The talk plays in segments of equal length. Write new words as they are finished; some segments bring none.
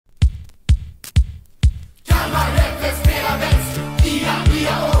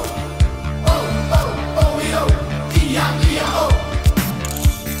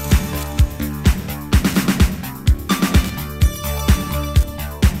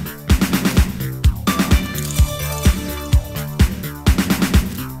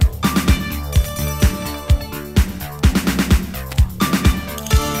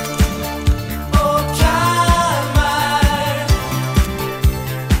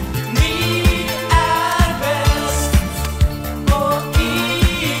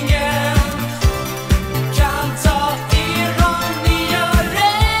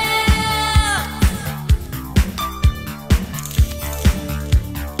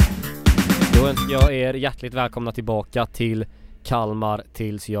önskar jag er hjärtligt välkomna tillbaka till Kalmar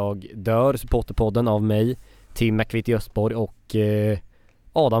tills jag dör, supporterpodden av mig, Tim McVitty Östborg och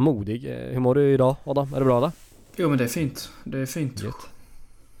Adam Modig. Hur mår du idag, Adam? Är det bra då? Jo, men det är fint. Det är fint. Gött.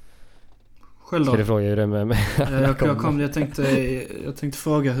 Själv då? Ska du fråga hur det är med jag tänkte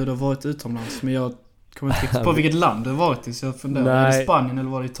fråga hur det har varit utomlands, men jag kommer inte riktigt på vilket land det har varit i, så jag funderar. Är det Spanien eller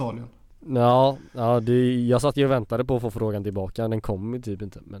var det Italien? Ja, jag satt ju och väntade på att få frågan tillbaka. Den kom ju typ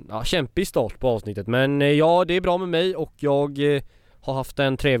inte. Men ja, kämpig start på avsnittet. Men ja, det är bra med mig. Och jag har haft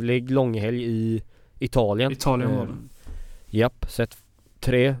en trevlig långhelg i Italien. Italien var det. Japp, sett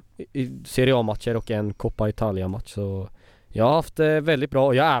 3 Serie A-matcher och en Coppa Italia-match. Så jag har haft väldigt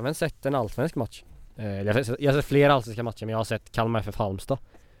bra. Jag har även sett en allsvensk match. Jag har sett flera allsvenska matcher, men jag har sett Kalmar FF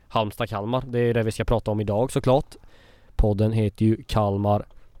Halmstad-Kalmar. Det är det vi ska prata om idag såklart. Podden heter ju Kalmar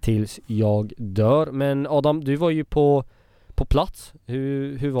tills jag dör. Men Adam, du var ju på plats.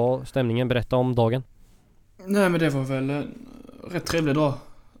 Hur var stämningen? Berätta om dagen. Nej, men det var väl en rätt trevlig dag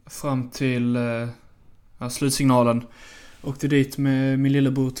fram till slutsignalen. Åkte dit med min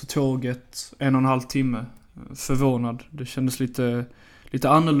lillebror till tåget 1,5 timme. Förvånad. Det kändes lite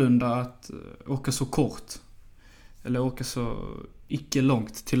annorlunda att åka så kort. Eller åka så icke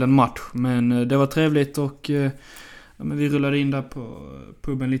långt till en match. Men det var trevligt och men vi rullade in där på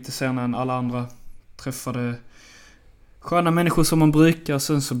puben lite senare än alla andra. Träffade sköna människor som man brukar.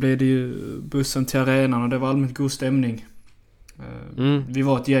 Sen så blev det ju bussen till arenan och det var allmänt god stämning. Vi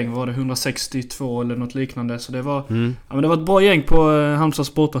var ett gäng, var det 162 eller något liknande. Så det var, men det var ett bra gäng på Halmstad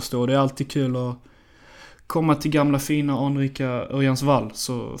sportastå. Det är alltid kul att komma till gamla fina anrika Örjansvall.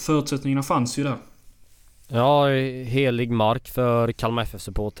 Så förutsättningarna fanns ju där. Ja, helig mark för Kalmar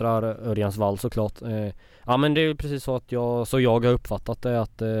FF-supportrar, Örjansvall såklart. Ja, men det är precis så att jag har uppfattat det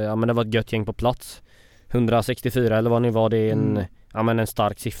att men det var ett gött gäng på plats. 164 eller vad ni var, det är en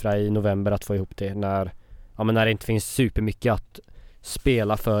stark siffra i november att få ihop det när det inte finns supermycket att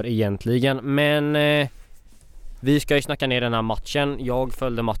spela för egentligen. Men vi ska ju snacka ner den här matchen. Jag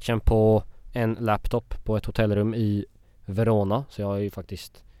följde matchen på en laptop på ett hotellrum i Verona, så jag har ju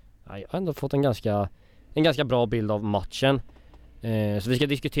faktiskt jag har ändå fått en ganska bra bild av matchen. Så vi ska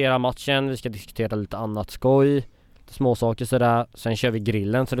diskutera matchen, vi ska diskutera lite annat skoj, lite småsaker sådär. Sen kör vi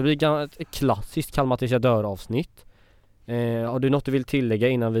grillen, så det blir ett klassiskt Kalmar tills jag dör avsnitt. Har du något du vill tillägga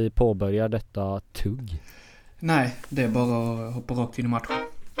innan vi påbörjar detta tugg? Nej, det är bara att hoppa rakt in i matchen.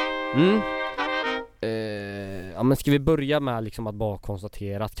 Men ska vi börja med liksom att bara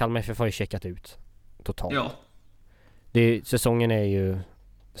konstatera att Kalmar FF har ju checkat ut totalt. Ja. Säsongen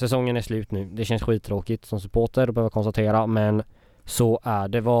är slut nu. Det känns skittråkigt som supporter att behöva konstatera, men så är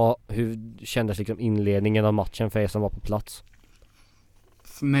det. Hur kändes liksom inledningen av matchen för er som var på plats?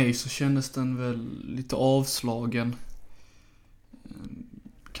 För mig så kändes den väl lite avslagen.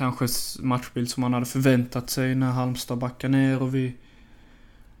 Kanske matchbild som man hade förväntat sig när Halmstad backar ner och vi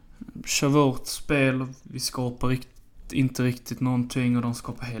kör vårt spel och vi skapar inte riktigt någonting och de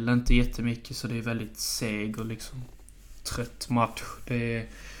skapar heller inte jättemycket, så det är väldigt seg och liksom trött match. Det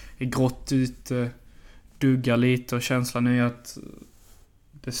är grått ute, duggar lite och känslan är att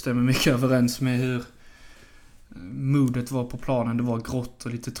det stämmer mycket överens med hur modet var på planen. Det var grått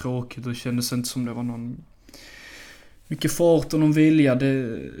och lite tråkigt och det kändes inte som det var någon mycket fart och någon vilja.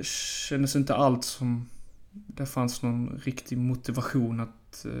 Det kändes inte allt som det fanns någon riktig motivation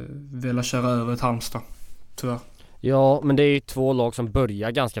att vilja köra över ett Halmstad, tyvärr. Ja, men det är ju 2 lag som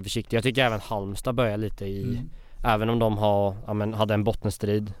börjar ganska försiktigt. Jag tycker även Halmstad börjar lite även om de hade en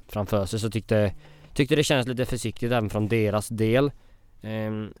bottenstrid framför sig, så tyckte det känns lite försiktigt även från deras del.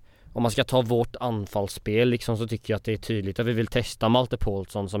 Om man ska ta vårt anfallsspel liksom, så tycker jag att det är tydligt att vi vill testa Malte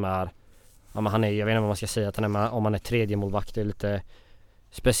Paulsson som är han är, jag vet inte vad man ska säga, att om man är tredje målvakt. Det är lite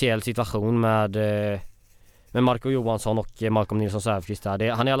speciell situation med Marco Johansson och Malcolm Nilsson Säfqvist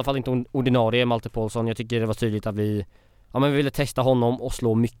där. Han är i alla fall inte ordinarie Malte Paulsson. Jag tycker det var tydligt att vi ville testa honom och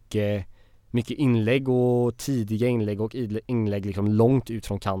slå mycket inlägg och tidiga inlägg och inlägg liksom långt ut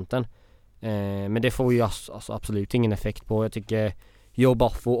från kanten. Men det får ju alltså absolut ingen effekt på. Jag tycker Joe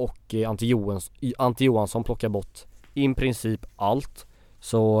Baffo och Ante Johansson plockar bort i princip allt.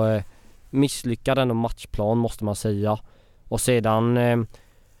 Så misslyckad ändå matchplan måste man säga. Och sedan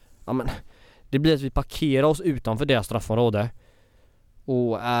det blir att vi parkerar oss utanför deras straffområde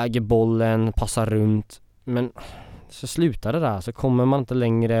och äger bollen, passar runt, men så slutar det där, så kommer man inte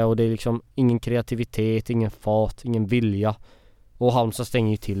längre och det är liksom ingen kreativitet, ingen fart, ingen vilja. Och Halmstad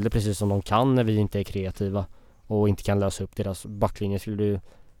stänger ju till det precis som de kan när vi inte är kreativa och inte kan lösa upp deras backlinje. Skulle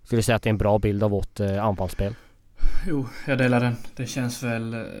du säga att det är en bra bild av vårt anfallsspel? Jo, jag delar den. Det känns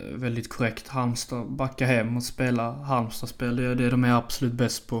väl väldigt korrekt. Halmstad backar hem och spelar Halmstad-spel. Det är det de är absolut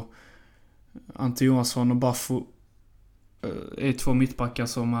bäst på. Ante Johansson och Baffo är 2 mittbackar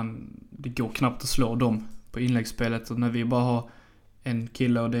som det går knappt att slå dem på inläggsspelet. Och när vi bara har en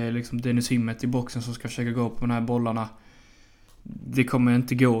kille och det är liksom Dennis Himmet i boxen som ska försöka gå på de här bollarna. Det kommer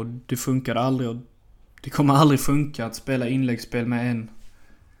inte gå. Det funkar aldrig. Och det kommer aldrig funka att spela inläggsspel med en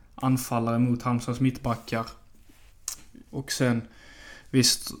anfallare mot Halmstads mittbackar. Och sen,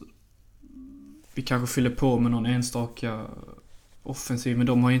 visst, vi kanske fyller på med någon enstaka offensiv, men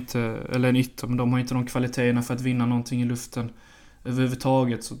de har inte, eller en ytter, men de har inte de kvaliteterna för att vinna någonting i luften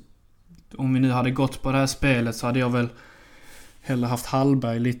överhuvudtaget. Så om vi nu hade gått på det här spelet så hade jag väl hellre haft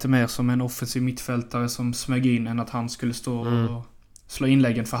Hallberg lite mer som en offensiv mittfältare som smög in än att han skulle stå och slå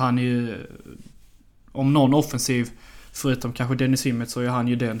inläggen. För han är ju, om någon offensiv, förutom kanske Dennis Himmet, så är han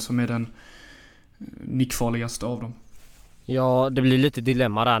ju den som är den nickfarligaste av dem. Ja, det blir lite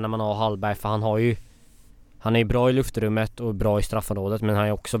dilemma där när man har Hallberg, för han är bra i luftrummet och bra i straffområdet, men han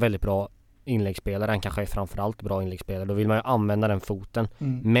är också väldigt bra inläggsspelare. Han kanske är framförallt bra inläggsspelare. Då vill man ju använda den foten.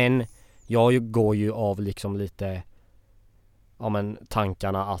 Men jag går ju av liksom lite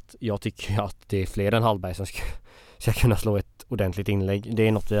tankarna att jag tycker att det är fler än Hallberg som ska kunna slå ett ordentligt inlägg. Det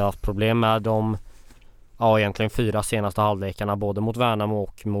är något vi har haft problem med egentligen 4 senaste halvlekarna, både mot Värnamo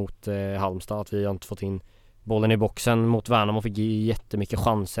och mot Halmstad, att vi har inte fått in bollen i boxen. Mot Värnamo fick jättemycket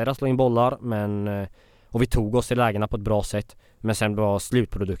chanser att slå in bollar, och vi tog oss i lägena på ett bra sätt, men sen var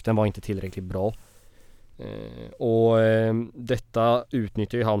slutprodukten inte tillräckligt bra. Detta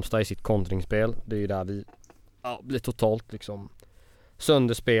utnyttjar ju Halmstad i sitt kontringsspel. Det är ju där vi blir totalt liksom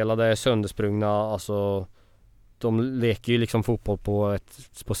sönderspelade, söndersprungna. Alltså, de leker ju liksom fotboll på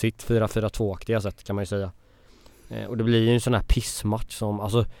sitt 4-4-2-aktiga sätt, kan man ju säga. Och det blir ju en sån här pissmatch som,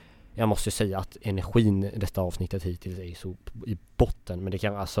 alltså, jag måste ju säga att energin i detta avsnittet hittills är så i botten. Men det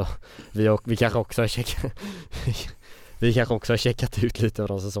kan, alltså, vi kanske också har checkat ut lite av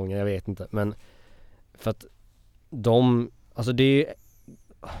de säsongen, jag vet inte. Men för att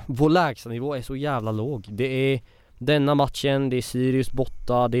vår lägstanivå är så jävla låg. Det är denna matchen, det är Sirius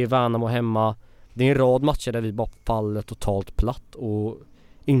borta, det är Värnamo hemma. Det är en rad matcher där vi bara faller totalt platt och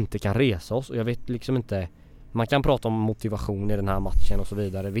inte kan resa oss. Och jag vet liksom inte, man kan prata om motivation i den här matchen och så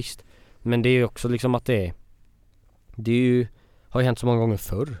vidare, visst. Men det är ju också liksom att det har ju hänt så många gånger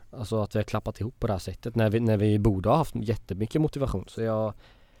förr. Alltså att vi har klappat ihop på det här sättet när vi borde ha haft jättemycket motivation. Så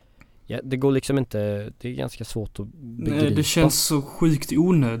det går liksom inte, det är ganska svårt att begripa. Nej, det känns så sjukt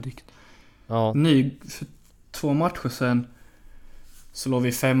onödigt. Ja. Nu, för 2 matcher sen så låg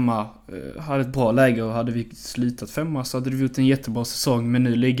vi 5, hade ett bra läge, och hade vi slutat 5 så hade vi gjort en jättebra säsong. Men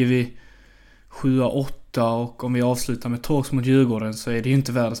nu ligger vi 7-8, och om vi avslutar med torsk mot Djurgården så är det ju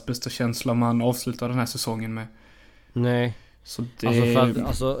inte världens bästa känsla man avslutar den här säsongen med. Nej. Så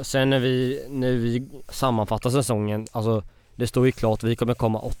det... sen när vi sammanfattar säsongen, alltså det står ju klart vi kommer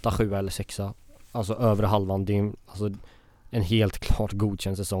komma 8, 7 eller 6, alltså övre halvan. Det är alltså en helt klart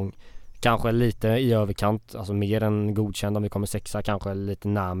godkänd säsong. Kanske lite i överkant, alltså mer än godkänd om vi kommer 6, kanske lite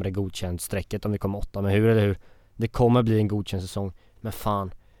närmare godkänd strecket om vi kommer 8. Men hur? Det kommer bli en godkänd säsong. Men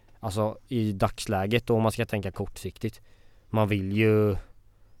fan, alltså i dagsläget då, om man ska tänka kortsiktigt, man vill ju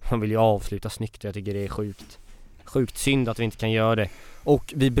avsluta snyggt. Jag tycker det är sjukt synd att vi inte kan göra det.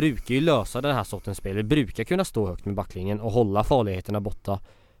 Och vi brukar ju lösa den här sortens spel. Vi brukar kunna stå högt med backlinjen och hålla farligheterna borta.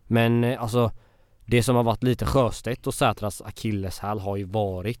 Men alltså, det som har varit lite Sjöstedt och Sätras akilleshäl har ju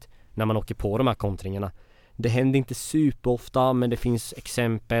varit när man åker på de här kontringarna. Det händer inte superofta, men det finns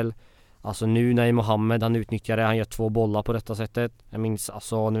exempel. Alltså nu när Mohammed, han utnyttjar det, han gör 2 bollar på detta sättet. Jag minns,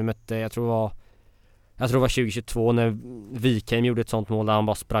 alltså nu mötte, jag tror det var 2022 när Wikheim gjorde ett sånt mål där han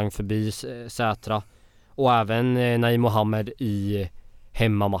bara sprang förbi Sätra. Och även när Mohammed i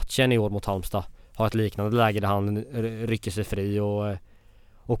hemmamatchen i år mot Halmstad har ett liknande läge där han rycker sig fri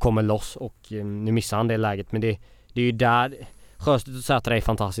och kommer loss, och nu missar han det läget. Men det är ju där Sjöstedt och Sätra är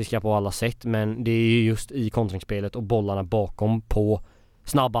fantastiska på alla sätt, men det är ju just i kontringsspelet och bollarna bakom på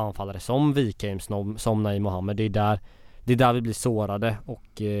snabba anfallare som Wikheim, som Naim Mohammed, det är där vi blir sårade.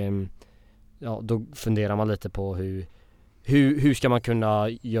 Och då funderar man lite på hur ska man kunna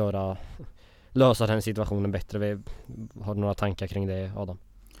lösa den situationen bättre. Har du några tankar kring det, Adam?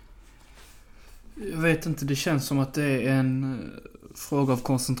 Jag vet inte, det känns som att det är en fråga av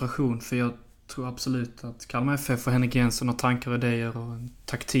koncentration, för jag tror absolut att Kalmar FF och Henrik Jensen har tankar och idéer och en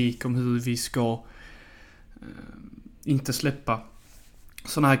taktik om hur vi ska inte släppa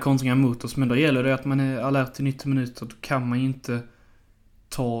sådana här kontringar mot oss. Men då gäller det att man är alert i 90 minuter. Då kan man inte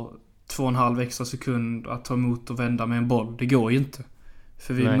ta 2,5 extra sekund att ta emot och vända med en boll. Det går ju inte.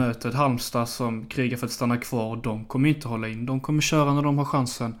 För vi möter ett Halmstad som krigar för att stanna kvar, och de kommer inte hålla in. De kommer köra när de har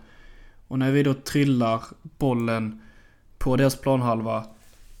chansen. Och när vi då trillar bollen på deras planhalva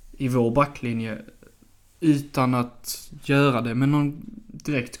i vår backlinje utan att göra det med någon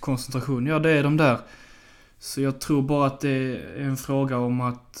direkt koncentration. Ja, det är de där. Så jag tror bara att det är en fråga om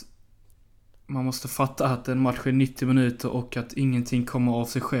att man måste fatta att en match är 90 minuter och att ingenting kommer av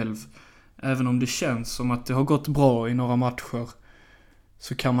sig själv. Även om det känns som att det har gått bra i några matcher,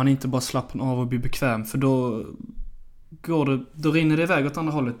 så kan man inte bara slappna av och bli bekväm, för då rinner det iväg åt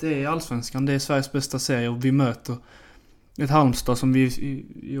andra hållet. Det är Allsvenskan, det är Sveriges bästa serie och vi möter ett Halmstad som vi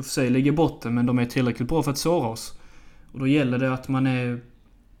i och för sig ligger botten, men de är tillräckligt bra för att såra oss. Och då gäller det att man är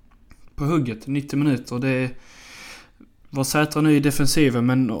på hugget 90 minuter. Det var Sätra nu i defensiven,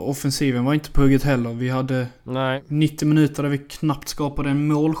 men offensiven var inte på hugget heller. Vi hade 90 minuter där vi knappt skapade en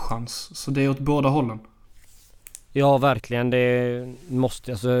målchans. Så det är åt båda hållen. Ja, verkligen. Det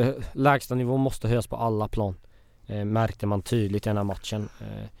måste, alltså, lägstanivå måste höjas på alla plan. Märkte man tydligt i den här matchen.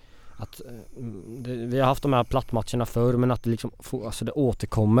 Vi har haft de här plattmatcherna förr, men att det liksom det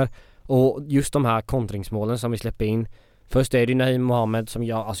återkommer. Och just de här kontringsmålen som vi släpper in. Först är det Nahim Mohammed som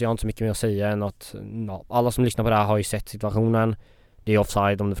jag har inte så mycket mer att säga än att alla som lyssnar på det här har ju sett situationen. Det är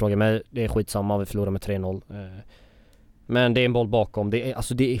offside om du frågar mig. Det är skitsamma, vi förlorar med 3-0. Men det är en boll bakom. Det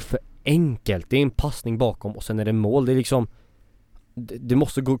är för enkelt. Det är en passning bakom och sen är det mål. Det är liksom, det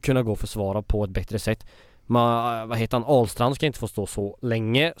måste kunna gå att försvara på ett bättre sätt. Vad heter han? Ahlstrand ska inte få stå så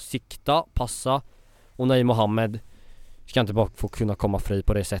länge. Sikta, passa. Och Nahim Mohammed ska inte bara få kunna komma fri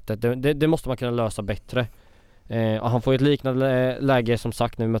på det sättet. Det måste man kunna lösa bättre. Han får ett liknande läge som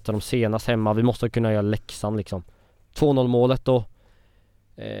sagt när vi mötte dem senast hemma. Vi måste kunna göra läxan liksom. 2-0 målet då.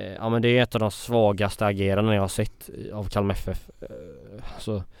 Men det är ett av de svagaste agerande jag har sett av Kalmar FF.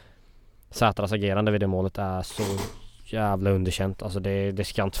 Så Sätras agerande vid det målet är så jävla underkänt. Alltså det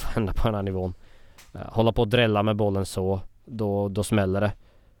ska inte hända på den här nivån. Hålla på att drälla med bollen så, då smäller det.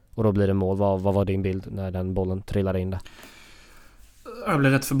 Och då blir det mål. Vad var din bild när den bollen trillade in där? Jag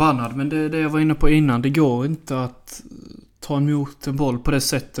blev rätt förbannad, men det jag var inne på innan, det går inte att ta emot en boll på det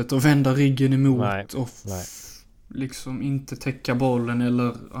sättet och vända ryggen emot och liksom inte täcka bollen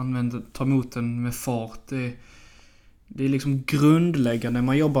eller ta emot den med fart. Det är liksom grundläggande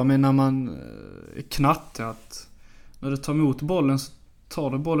man jobbar med när man är knatte, att när du tar emot bollen så tar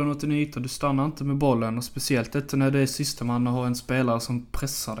du bollen åt en yta, du stannar inte med bollen, och speciellt inte när det är sista man har en spelare som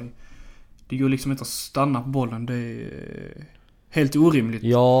pressar dig. Det går liksom inte att stanna på bollen, det är helt orimligt.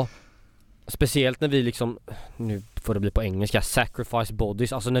 Ja, speciellt när vi liksom, nu får det bli på engelska, sacrifice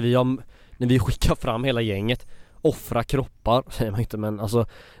bodies, alltså när vi skickar fram hela gänget, offra kroppar, säger man inte, men alltså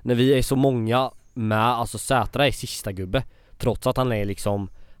när vi är så många med, alltså Sätra är sista gubbe, trots att han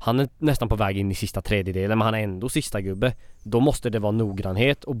är nästan på väg in i sista tredjedelen, men han är ändå sista gubbe. Då måste det vara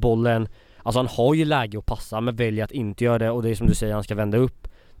noggrannhet, och bollen, alltså han har ju läge att passa, men väljer att inte göra det, och det är som du säger, han ska vända upp.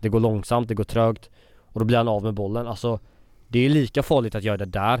 Det går långsamt, det går trögt, och då blir han av med bollen. Alltså det är lika farligt att göra det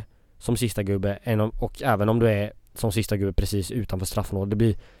där som sista gubbe, och även om du är som sista gubbe precis utanför straffområdet. Det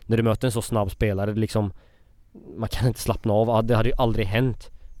blir, när du möter en så snabb spelare, det liksom, man kan inte slappna av. Det hade ju aldrig hänt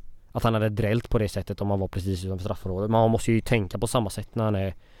att han hade drällt på det sättet om han var precis utanför straffområdet. Man måste ju tänka på samma sätt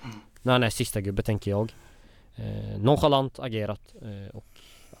när han är sista gubbe, tänker jag. Nonchalant agerat och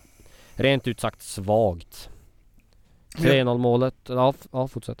rent ut sagt svagt. 3-0 målet. Ja,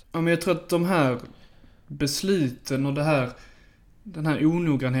 fortsätt. Ja, men jag tror att de här besluten och den här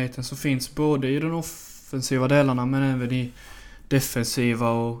onoggrannheten som finns både i de offensiva delarna men även i defensiva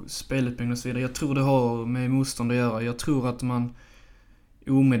och spelutbyggnad och så vidare. Jag tror det har med motstånd att göra. Jag tror att man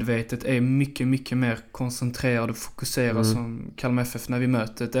omedvetet är mycket, mycket mer koncentrerad och fokuserad som Kalmar FF när vi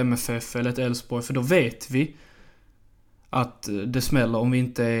möter ett MFF eller ett Östborg. För då vet vi att det smäller om vi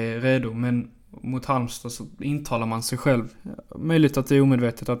inte är redo. Men mot Halmstad så intalar man sig själv, möjligt att det är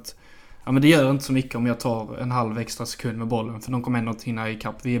omedvetet, att ja, men det gör inte så mycket om jag tar en halv extra sekund med bollen, för de kommer ändå att hinna i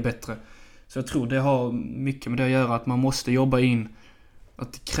kapp, vi är bättre. Så jag tror det har mycket med det att göra, att man måste jobba in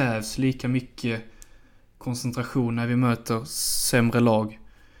att det krävs lika mycket koncentration när vi möter sämre lag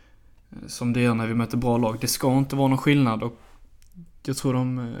som det gör när vi möter bra lag. Det ska inte vara någon skillnad, och jag tror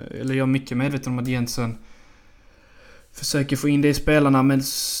jag är mycket medveten om att Jensen försöker få in det i spelarna, men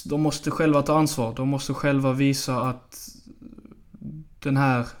de måste själva ta ansvar. De måste själva visa att den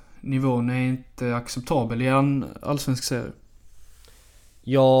här nivån är inte acceptabel i en allsvensk serie.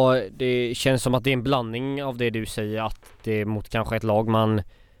 Ja, det känns som att det är en blandning av det du säger, att det är mot kanske ett lag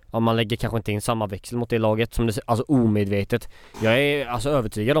man lägger kanske inte in samma växel mot det laget, som det, alltså omedvetet. Jag är alltså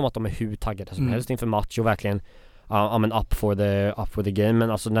övertygad om att de är hur taggade som helst inför match och verkligen up for the game,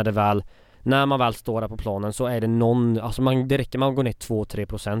 men alltså när man väl står där på planen så är det det räcker med att gå ner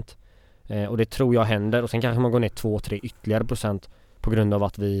 2-3%, och det tror jag händer, och sen kanske man går ner 2-3 ytterligare procent på grund av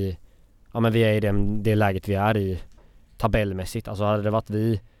att vi är i det läget vi är i tabellmässigt. Alltså hade det varit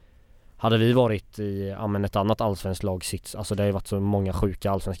vi hade vi varit i ett annat allsvenskt lag sits, alltså det har ju varit så många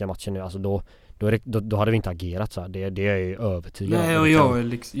sjuka allsvenska matcher nu, alltså då hade vi inte agerat så här. Det är jag ju övertygad om. Nej, och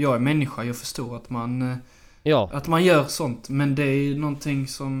jag är människa, jag förstår att man gör sånt, men det är någonting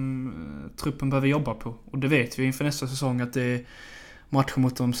som truppen behöver jobba på, och det vet vi inför nästa säsong, att det är matcher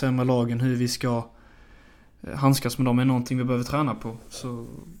mot de sämre lagen, hur vi ska handskas med dem är någonting vi behöver träna på. Så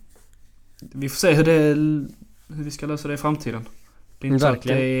vi får se hur vi ska lösa det i framtiden. Det är inte så att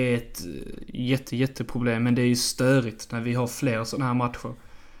det är ett jätteproblem, men det är ju störigt när vi har fler sådana här matcher.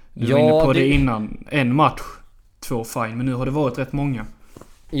 Du var inne på det innan. En match, 2 fine, men nu har det varit rätt många.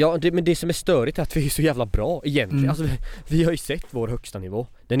 Ja, men det som är störigt är att vi är så jävla bra egentligen. Alltså, vi har ju sett vår högsta nivå.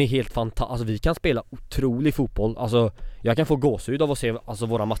 Den är helt fantastisk. Alltså, vi kan spela otrolig fotboll. Alltså, jag kan få gåshud av att se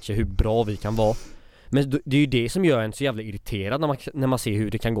våra matcher, hur bra vi kan vara. Men det är ju det som gör en så jävla irriterad när man ser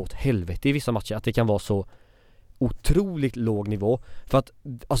hur det kan gå åt helvete i vissa matcher. Att det kan vara så otroligt låg nivå. För att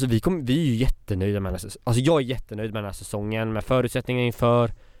alltså, vi är ju jättenöjda med den här säsongen. Alltså, jag är jättenöjd med den här säsongen, med förutsättningarna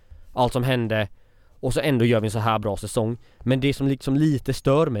inför allt som hände. Och så ändå gör vi en så här bra säsong. Men det som liksom lite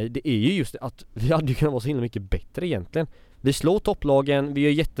stör mig, det är ju just att vi hade ju kunnat vara så himla mycket bättre egentligen. Vi slår topplagen, vi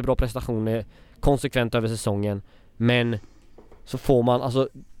gör jättebra prestationer konsekvent över säsongen. Men så får man alltså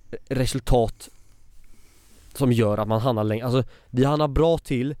resultat som gör att man hamnar längre. Alltså vi hamnar bra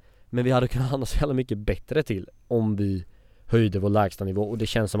till, men vi hade kunnat hamna så jävla mycket bättre till om vi höjde vår lägsta nivå. Och det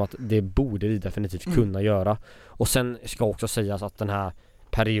känns som att det borde vi definitivt kunna göra. Och sen ska också sägas att den här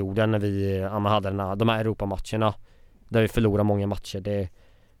perioden när vi hade de här Europamatcherna där vi förlorade många matcher,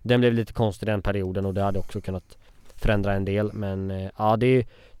 den blev lite konstig den perioden, och det hade också kunnat förändra en del. Men ja, det är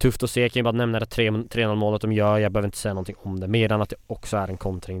tufft att se. Jag kan ju bara nämna det 3-0 målet de gör. Jag behöver inte säga någonting om det, medan att det också är en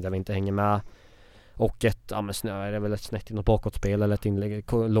kontring där vi inte hänger med. Och är det väl ett snett inåt bakåtspel eller ett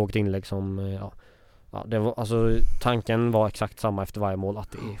lågt inlägg som det var, alltså tanken var exakt samma efter varje mål,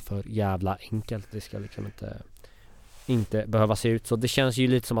 att det är för jävla enkelt. Det ska liksom inte behöva se ut så. Det känns ju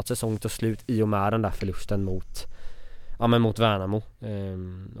lite som att säsongen tar slut i och med den där förlusten mot Värnamo.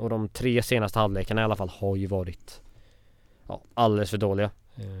 Och de 3 senaste halvlekarna i alla fall har ju varit alldeles för dåliga.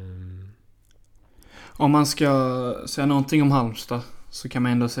 Om man ska säga någonting om Halmstad så kan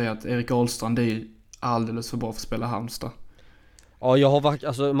man ändå säga att Erik Ahlstrand är ju alldeles för bra för att spela Halmstad. Ja,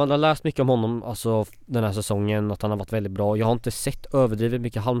 man har läst mycket om honom, alltså den här säsongen, att han har varit väldigt bra. Jag har inte sett överdrivet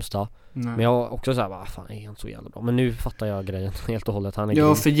mycket Halmstad. Nej. Men jag har också såhär, vad fan är han så jävla bra? Men nu fattar jag grejen helt och hållet.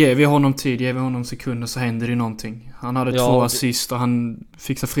 För ger vi honom tid, ger vi honom sekunder, så händer det någonting. Han hade 2 assist och han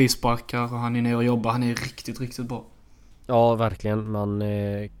fixar frisparkar och han är nere och jobbar. Han är riktigt, riktigt bra. Ja, verkligen. Man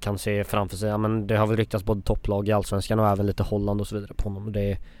kan se framför sig, men det har väl ryktats både topplag i Allsvenskan och även lite Holland och så vidare på honom.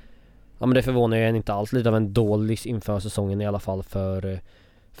 Men det förvånar ju inte alls, lite av en dålig inför säsongen i alla fall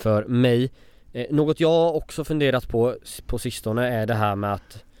för mig. Något jag också funderat på sistone är det här med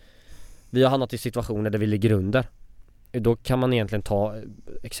att vi har hamnat i situationer där vi ligger under. Då kan man egentligen ta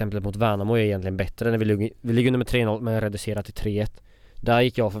exemplet mot Värnamo, är egentligen bättre när vi ligger under med 3-0 men reducerat till 3-1. Där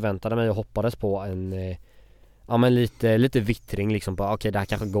gick jag och förväntade mig och hoppades på en lite vittring liksom på okej, det här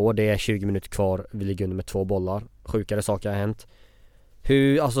kanske går, det är 20 minuter kvar, vi ligger under med 2 bollar. Sjukare saker har hänt.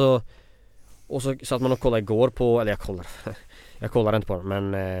 Och så satt man och kollade igår på, eller jag kollar inte på det,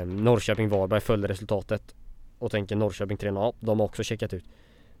 men Norrköping-Varberg följde resultatet och tänker Norrköping 3-0, de har också checkat ut.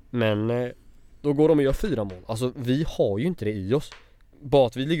 Men då går de och gör 4 mål. Alltså vi har ju inte det i oss. Bara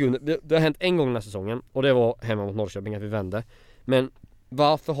att vi ligger under, det har hänt en gång den här säsongen, och det var hemma mot Norrköping att vi vände. Men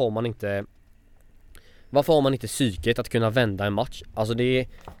varför har man inte psyket att kunna vända en match? Alltså det är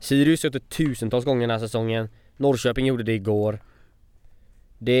Sirius gjort det tusentals gånger den här säsongen. Norrköping gjorde det igår.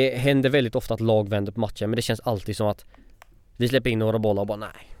 Det händer väldigt ofta att lag vänder på matchen, men det känns alltid som att vi släpper in några bollar och bara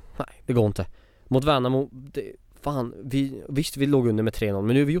nej, det går inte. Mot Värnamo, visst vi låg under med 3-0,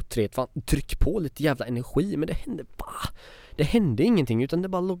 men nu har vi gjort 3-1. Fan, tryck på lite jävla energi, men det hände ingenting, utan det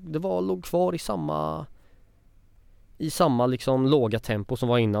låg kvar i samma liksom låga tempo som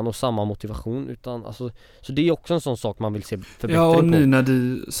var innan och samma motivation, utan alltså, så det är också en sån sak man vill se förbättring på. Ja, och nu när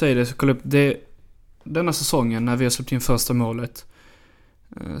du säger det så kolla upp det, denna säsongen när vi har släppt in första målet,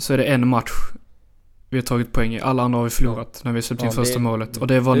 så är det en match vi har tagit poäng i. Alla andra har vi förlorat när vi släppte in första målet. Och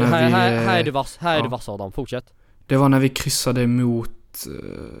det var när här är det vass Adam, fortsätt. Det var när vi kryssade mot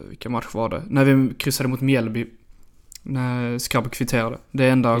vilka match var det? När vi kryssade mot Mjällby, när Skrabb kvitterade. Det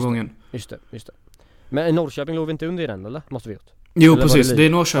är enda gången. Just det. Men Norrköping låg vi inte under i den, eller? Måste vi gjort? Jo, eller precis. Det är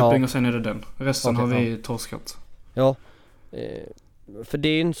Norrköping och sen är det den. Resten har vi torskat. Ja. För det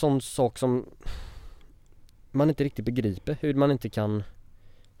är en sån sak som man inte riktigt begriper. Hur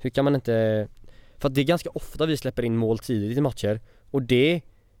kan man inte... För att det är ganska ofta vi släpper in mål tidigt i matcher. Och det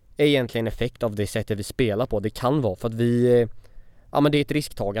är egentligen effekt av det sättet vi spelar på. Det kan vara för att ja men det är ett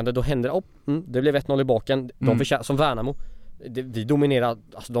risktagande, då händer det blev 1-0 i baken. Som Värnamo, vi dominerade,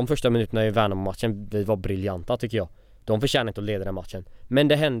 alltså de första minuterna i Värnamo-matchen, vi var briljanta tycker jag. De förtjänar inte att leda den matchen. Men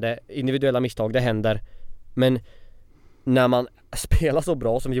det hände, individuella misstag, det händer. Men när man spelar så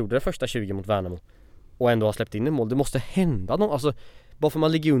bra som vi gjorde det första 20 mot Värnamo och ändå har släppt in en mål, det måste hända något. Alltså, bara för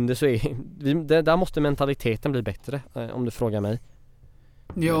man ligger under så är där måste mentaliteten bli bättre, om du frågar mig.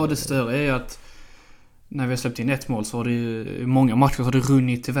 Ja, det större är att när vi har släppt in ett mål så har det ju många matcher så har det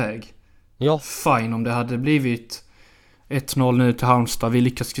runnit iväg. Ja. Fine om det hade blivit 1-0 nu till Halmstad, vi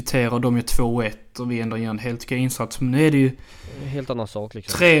lyckas kvittera och de gör 2-1 och vi ändå gör en helt okej insats. Men nu är det ju en helt annan sak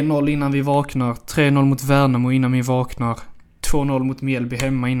liksom. 3-0 innan vi vaknar, 3-0 mot Värnamo innan vi vaknar, 2-0 mot Mjällby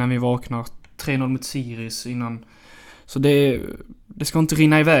hemma innan vi vaknar, 3-0 mot Sirius innan. Så det ska inte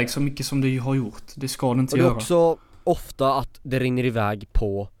rinna iväg så mycket som det ju har gjort. Det ska det inte göra. Och det är också ofta att det rinner iväg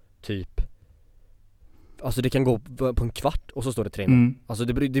på typ, alltså det kan gå på en kvart och så står det 3-0. Alltså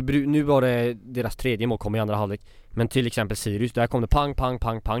nu var det deras tredje mål kom i andra halvlek. Men till exempel Sirius, där kom det pang, pang,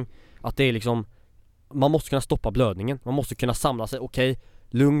 pang, pang. Att det är liksom, man måste kunna stoppa blödningen. Man måste kunna samla sig, okej,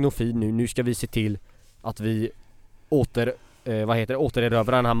 lugn och fin nu ska vi se till att vi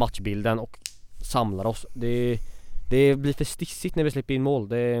återerövrar den här matchbilden och samlar oss. Det blir för stissigt när vi släpper in mål.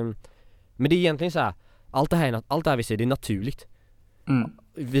 Men det är egentligen så här, allt det här vi säger, det är naturligt.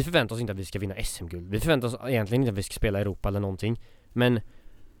 Vi förväntar oss inte att vi ska vinna SM-guld. Vi förväntar oss egentligen inte att vi ska spela i Europa eller någonting. Men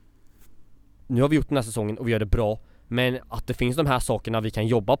nu har vi gjort den här säsongen och vi gör det bra. Men att det finns de här sakerna vi kan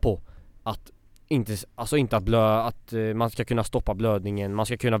jobba på. Att man ska kunna stoppa blödningen, man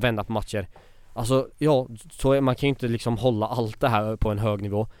ska kunna vända på matcher. Alltså ja, så man kan ju inte liksom hålla allt det här på en hög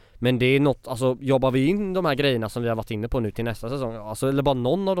nivå. Men det är något, alltså jobbar vi in de här grejerna som vi har varit inne på nu till nästa säsong, alltså, eller bara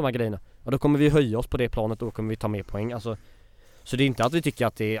någon av de här grejerna, ja, då kommer vi höja oss på det planet och då kommer vi ta mer poäng. Alltså, så det är inte att vi tycker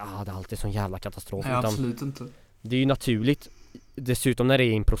att det är alltid sån jävla katastrof. Nej, absolut inte. Det är ju naturligt. Dessutom när det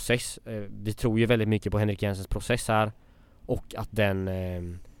är en process, vi tror ju väldigt mycket på Henrik Jensens process här. Och att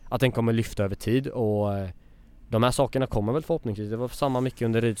den kommer lyfta över tid. Och de här sakerna kommer väl förhoppningsvis. Det var samma mycket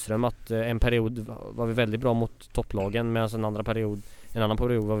under Rydström, att en period var vi väldigt bra mot topplagen, medan en annan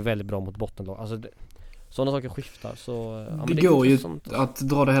period var vi väldigt bra mot bottenlag. Alltså sådana saker skiftar. Så, det går ju att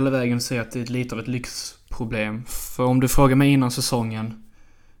dra det hela vägen och säga att det är lite av ett lyxproblem. För om du frågar mig innan säsongen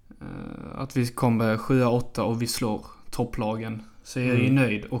att vi kommer 7-8 och vi slår topplagen, så är jag ju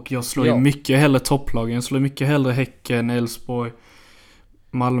nöjd. Och jag slår ju mycket hellre topplagen. Jag slår mycket hellre Häcken, Östborg,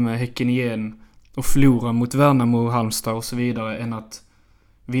 Malmö, Häcken igen och förlora mot Värnamo, Halmstad och så vidare, än att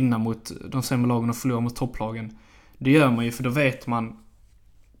vinna mot de sämre lagen och förlora mot topplagen. Det gör man ju, för då vet man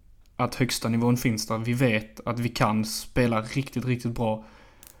att högsta nivån finns där. Vi vet att vi kan spela riktigt, riktigt bra.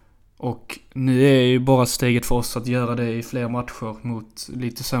 Och nu är ju bara steget för oss att göra det i fler matcher mot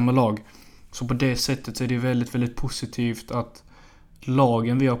lite sämre lag. Så på det sättet är det väldigt, väldigt positivt att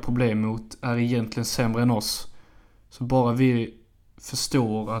lagen vi har problem mot är egentligen sämre än oss. Så bara vi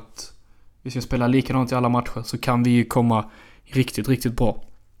förstår att vi ska spela likadant i alla matcher, så kan vi ju komma riktigt, riktigt bra.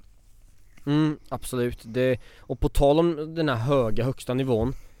 Absolut. Och på tal om den här högsta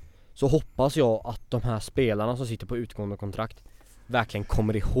nivån, så hoppas jag att de här spelarna som sitter på utgående kontrakt verkligen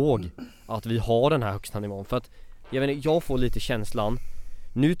kommer ihåg att vi har den här högsta nivån. För att jag får lite känslan,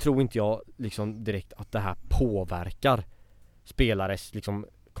 nu tror inte jag liksom direkt att det här påverkar spelares liksom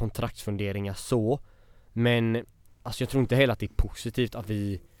kontraktsfunderingar så, men alltså jag tror inte heller att det är positivt att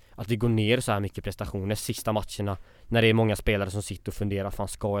vi går ner så här mycket prestationer sista matcherna, när det är många spelare som sitter och funderar, fan,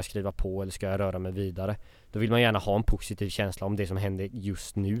 ska jag skriva på eller ska jag röra mig vidare? Då vill man gärna ha en positiv känsla om det som händer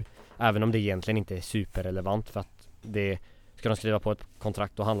just nu, även om det egentligen inte är superrelevant, för att ska de skriva på ett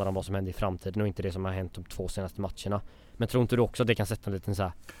kontrakt, då handlar det om vad som händer i framtiden och inte det som har hänt de 2 senaste matcherna. Men tror inte du också att det kan sätta en liten så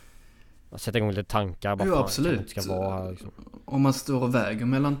här, sätta igång lite tankar? Jo, absolut. Ska vara, liksom. Om man står och väger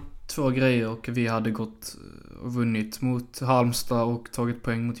mellan 2 grejer och vi hade gått och vunnit mot Halmstad och tagit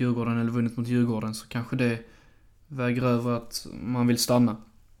poäng mot Djurgården, eller vunnit mot Djurgården, så kanske det väger över att man vill stanna.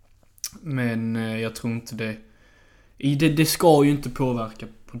 Men jag tror inte det ska ju inte påverka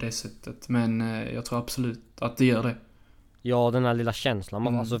på det sättet, men jag tror absolut att det gör det. Ja, den här lilla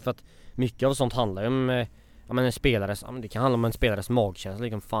känslan, alltså, för att mycket av sånt handlar ju om en spelares, det kan handla om en spelares magkänsla,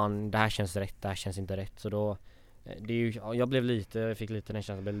 liksom, fan, det här känns rätt, det här känns inte rätt. Så då det är ju, jag fick lite den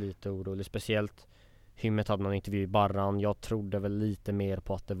känslan, blev lite orolig, speciellt Hymmet hade någon intervju i Barran. Jag trodde väl lite mer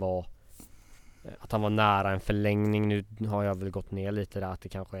på att han var nära en förlängning. Nu har jag väl gått ner lite där, att det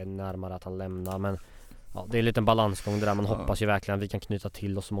kanske är närmare att han lämnar, men ja, det är en liten balansgång där man hoppas ju verkligen att vi kan knyta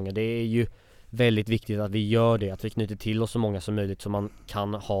till oss så många. Det är ju väldigt viktigt att vi gör det, att vi knyter till oss så många som möjligt så man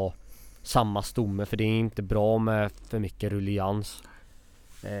kan ha samma stomme, för det är inte bra med för mycket rullians.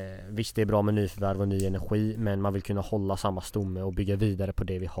 Visst, det är bra med nyförvärv och ny energi, men man vill kunna hålla samma stomme och bygga vidare på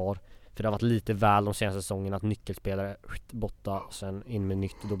det vi har. För det har varit lite väl de senaste säsongerna att nyckelspelare borta, sen in med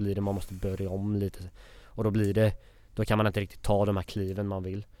nytt, och då blir det, man måste börja om lite. Och då kan man inte riktigt ta de här kliven man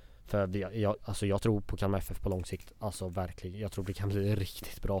vill. För jag tror på Kalmar FF på lång sikt. Alltså verkligen, jag tror det kan bli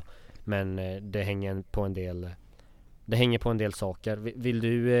riktigt bra. Men det hänger på en del saker. Vill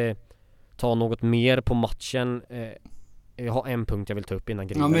du ta något mer på matchen? Jag har en punkt jag vill ta upp innan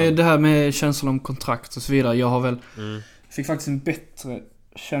griderna. Ja, men det här med känslan om kontrakt och så vidare. Jag har väl fick faktiskt en bättre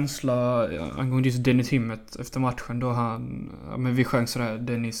känsla angående just Dennis Himmet efter matchen, då men vi sjöng sådär,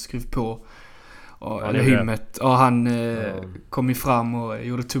 Dennis skrev på. Eller Himmet. Och han kom ju fram och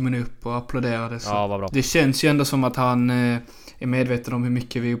gjorde tummen upp och applåderade. Så ja, vad bra. Det känns ju ändå som att han är medveten om hur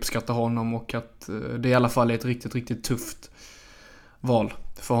mycket vi uppskattar honom, och att det i alla fall är ett riktigt, riktigt tufft val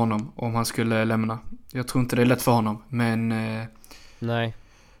för honom om han skulle lämna. Jag tror inte det är lätt för honom, men nej.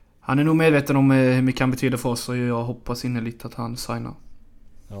 Han är nog medveten om hur mycket han betyder för oss, och jag hoppas innerligt att han signar.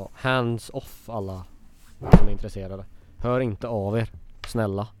 Ja, hands off alla som är intresserade. Hör inte av er.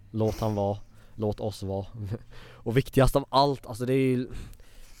 Snälla, låt han vara. Låt oss vara. Och viktigast av allt, alltså det är ju,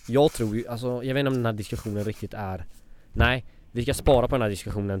 jag tror ju, alltså jag vet inte om den här diskussionen riktigt är, nej, vi ska spara på den här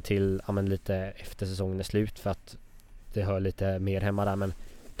diskussionen till lite efter säsongen är slut, för att det hör lite mer hemma där, men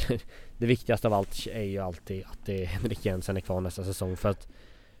det viktigaste av allt är ju alltid att det är Henrik Jensen är kvar nästa säsong, för att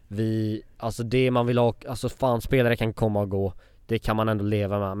alltså det man vill ha, alltså fan, spelare kan komma och gå, det kan man ändå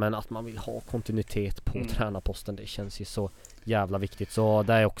leva med, men att man vill ha kontinuitet på tränarposten, det känns ju så jävla viktigt. Så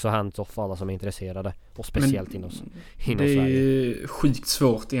det är också hands-off för alla som är intresserade, och speciellt inom Sverige. Det är ju sjukt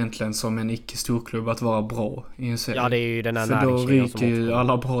svårt egentligen som en icke-storklubb att vara bra i en serie. Ja, det är ju den här för då ryker ju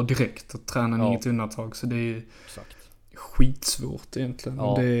alla bra direkt, och tränaren ja. Inget undantag, så det är ju exakt skitsvårt egentligen.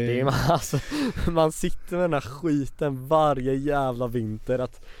 Ja, det är alltså, man sitter med den här skiten varje jävla vinter,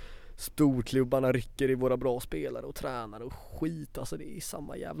 att storklubbarna rycker i våra bra spelare och tränare och skit, alltså det är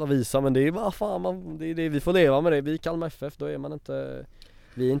samma jävla visa, men det är bara fan, det är det vi får leva med det. Vi Kalmar FF, då är man inte,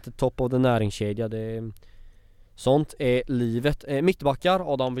 vi är inte topp av den näringskedja, sånt är livet.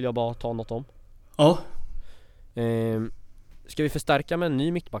 Mittbackar, Adam, vill jag bara ta något om. Ja. Ska vi förstärka med en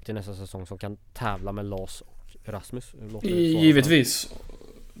ny mittback till nästa säsong som kan tävla med Lars och Rasmus? Givetvis.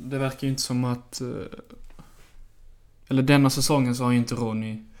 Det verkar ju inte som att eller denna säsongen så har ju inte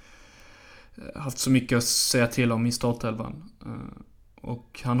Ronny haft så mycket att säga till om i startelvan.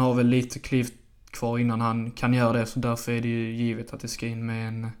 Och han har väl lite kliv kvar innan han kan göra det, så därför är det ju givet att det ska in med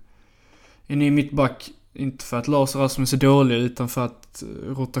en ny mittback. Inte för att Lars och Rasmus är dåliga, utan för att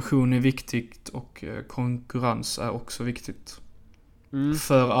rotation är viktigt och konkurrens är också viktigt.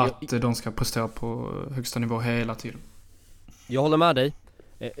 För att de ska prestera på högsta nivå hela tiden. Jag håller med dig.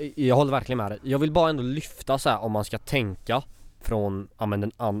 Jag håller verkligen med dig. Jag vill bara ändå lyfta så här, om man ska tänka från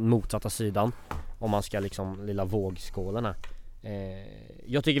den motsatta sidan, om man ska liksom lilla vågskålen här.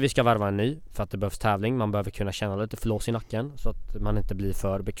 Jag tycker vi ska värva en ny, för att det behövs tävling. Man behöver kunna känna lite förlås i nacken, så att man inte blir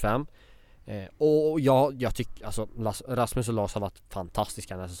för bekväm. Och jag tycker alltså Rasmus och Lars har varit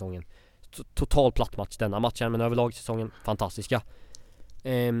fantastiska den här säsongen. Total plattmatch denna matchen, men överlag säsongen fantastiska.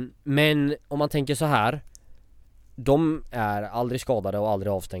 Men om man tänker så här, de är aldrig skadade och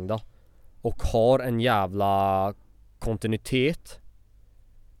aldrig avstängda, och har en jävla kontinuitet,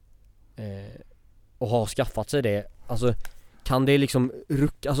 och har skaffat sig det. Alltså kan det liksom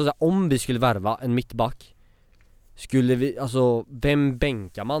alltså så här, om vi skulle värva en mittback, skulle vi, alltså vem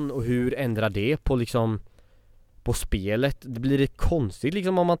bänkar man och hur ändrar det på liksom på spelet? Det blir det konstigt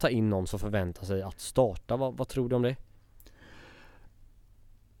liksom om man tar in någon som förväntar sig att starta. Vad tror du om det?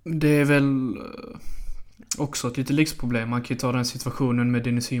 Det är väl också ett lite lyxproblem. Man kan ju ta den situationen med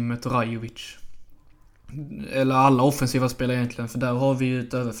Dennis Himmet och Rajovic. Eller alla offensiva spelare egentligen, för där har vi ju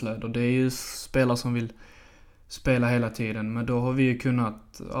ett överflöd, och det är ju spelare som vill spela hela tiden. Men då har vi ju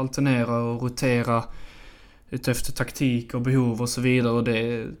kunnat alternera och rotera utefter taktik och behov och så vidare, och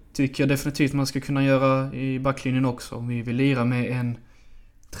det tycker jag definitivt man ska kunna göra i backlinjen också. Om vi vill lira med en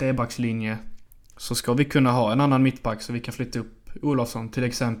trebackslinje, så ska vi kunna ha en annan mittback, så vi kan flytta upp Olofsson till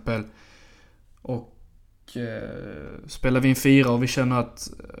exempel, och spelar vi en 4 och vi känner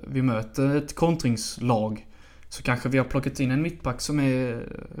att vi möter ett kontringslag, så kanske vi har plockat in en mittback som är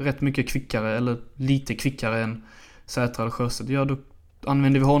rätt mycket kvickare, eller lite kvickare än Sätra eller Sjöstedt. Ja, då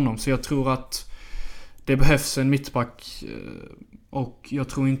använder vi honom. Så jag tror att det behövs en mittback, och jag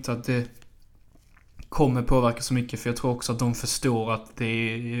tror inte att det kommer påverka så mycket, för jag tror också att de förstår att det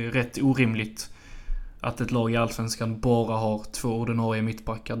är rätt orimligt att ett lag i Allsvenskan bara har 2 ordinarie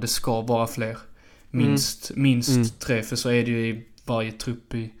mittbackar. Det ska vara fler. Minst 3, för så är det ju i varje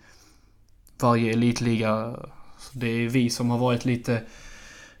trupp i varje elitliga. Så det är vi som har varit lite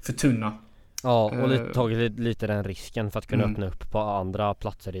för tunna. Ja, och tagit lite den risken för att kunna öppna upp på andra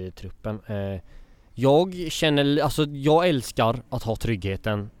platser i truppen. Jag älskar att ha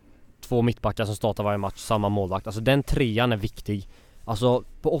tryggheten. 2 mittbackar som startar varje match, samma målvakt. Alltså den trean är viktig. Alltså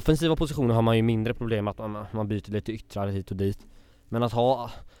på offensiva positioner har man ju mindre problem att man byter lite yttrar hit och dit. Men att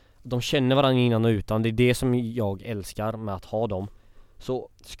de känner varandra innan och utan, det är det som jag älskar med att ha dem. Så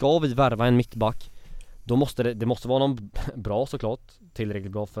ska vi värva en mittback, då måste det måste vara någon bra såklart,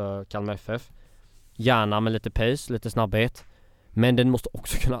 tillräckligt bra för Kalmar FF. Gärna med lite pace, lite snabbhet. Men den måste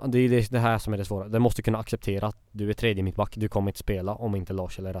också kunna, det är det här som är det svåra. Den måste kunna acceptera att du är tredje mittback, du kommer inte spela om inte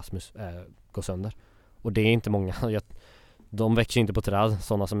Lars eller Rasmus går sönder. Och det är inte många. De växer inte på träd,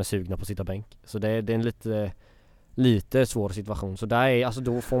 sådana som är sugna på att sitta bänk. Så det är en lite svår situation. Så där är, alltså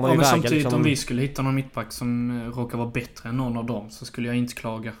då får man ju men väga samtidigt liksom, om vi skulle hitta någon mittback som råkar vara bättre än någon av dem, så skulle jag inte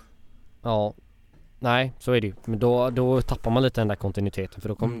klaga. Ja. Nej, så är det ju. Men då tappar man lite den där kontinuiteten.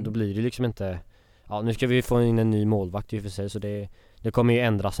 För då blir det liksom inte. Ja, nu ska vi få in en ny målvakt i och för sig, så det kommer ju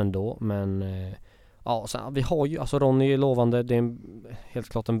ändras ändå. Men ja, så vi har ju, alltså Ronny är lovande. Det är helt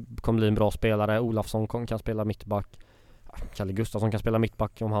klart kommer bli en bra spelare. Olafsson kan spela mittback. Kalle Gustafsson kan spela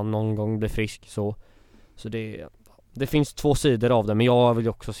mittback om han någon gång blir frisk. Så det finns 2 sidor av det. Men jag vill ju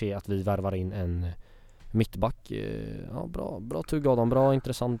också se att vi värvar in en mittback. Ja, bra tugg av dem. Bra,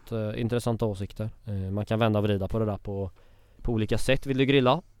 intressanta åsikter. Man kan vända och vrida på det där på olika sätt. Vill du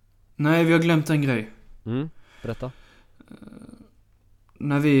grilla? Nej, vi har glömt en grej. Berätta.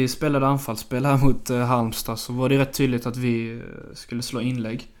 När vi spelade anfallsspel här mot Halmstad, så var det rätt tydligt att vi skulle slå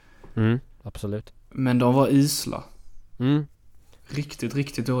inlägg. Absolut. Men de var isla.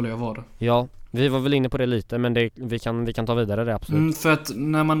 Riktigt dåliga var det. Ja, vi var väl inne på det lite, men vi kan ta vidare det, absolut. För att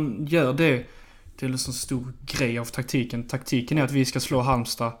när man gör det till en så stor grej av taktiken är att vi ska slå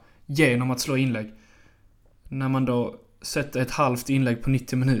Halmstad genom att slå inlägg. När man då sätter ett halvt inlägg på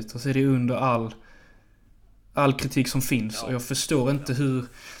 90 minuter, så är det under all kritik som finns. Och jag förstår inte hur.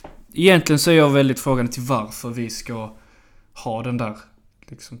 Egentligen så är jag väldigt frågande till varför vi ska ha den där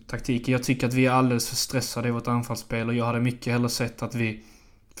liksom taktiken. Jag tycker att vi är alldeles för stressade i vårt anfallsspel, och jag hade mycket hellre sett att vi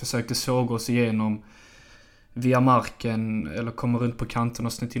försökte såga oss igenom via marken eller komma runt på kanten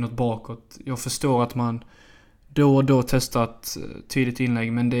och snett inåt bakåt. Jag förstår att man då och då testar ett tydligt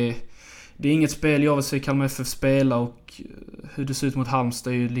inlägg, men det är inget spel jag vill se Kalmar FF spela, och hur det ser ut mot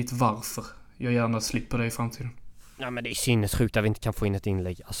Halmstad är ju lite varför jag gärna slipper det i framtiden. Ja, men det är sinnessjukt att vi inte kan få in ett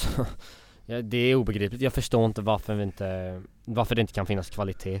inlägg. Alltså, ja, det är obegripligt. Jag förstår inte varför det inte kan finnas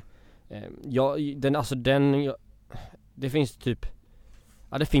kvalitet. Det finns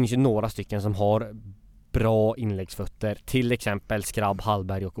det finns ju några stycken som har bra inläggsfötter. Till exempel Skrabb,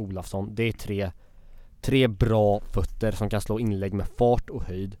 Hallberg och Olafsson. Det är tre bra fötter som kan slå inlägg med fart och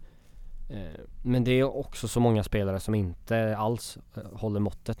höjd. Men det är också så många spelare som inte alls håller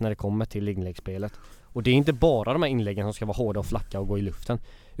måttet när det kommer till inläggsspelet. Och det är inte bara de här inläggen som ska vara hårda och flacka och gå i luften,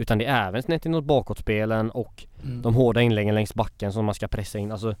 utan det är även snett inåt bakåtspelen och de hårda inläggen längs backen som man ska pressa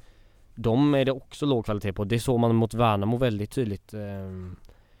in. Alltså, de är det också låg kvalitet på. Det såg man mot Värnamo väldigt tydligt.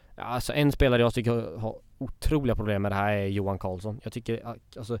 Alltså en spelare jag tycker har otroliga problem med det här är Johan Karlsson. Jag tycker,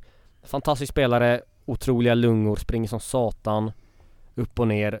 alltså, fantastisk spelare, otroliga lungor, springer som satan, upp och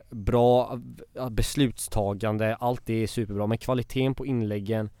ner, bra beslutstagande, allt det är superbra, men kvaliteten på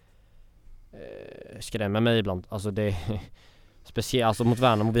inläggen skrämmer mig ibland. Alltså det speciellt alltså mot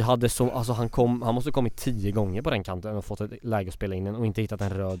Värnamo, vi hade så, alltså han måste kommit 10 gånger på den kanten och fått ett läge att spela in den och inte hittat en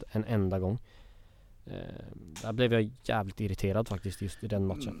röd en enda gång. Där blev jag jävligt irriterad faktiskt just i den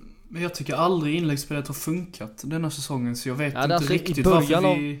matchen. Men jag tycker aldrig inläggsspelet har funkat denna säsongen, så jag vet inte alltså riktigt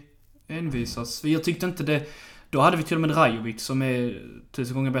varför vi envisas. Jag tyckte inte det. Då hade vi till och med Rajovic som är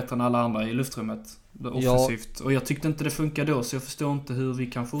 1000 gånger bättre än alla andra i luftrummet offensivt. Och jag tyckte inte det funkar då, så jag förstår inte hur vi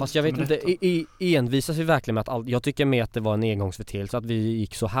kan fortsätta. Fast jag vet inte, envisas vi verkligen med att jag tycker med att det var en engångsförteelse att vi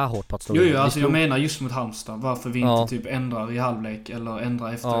gick så här hårt på att slå. Jo, alltså jag menar just mot Halmstad, varför vi inte typ ändrar i halvlek eller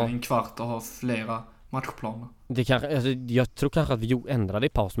ändrar efter en kvart och har flera matchplaner. Det kanske, alltså, jag tror kanske att vi ändrade i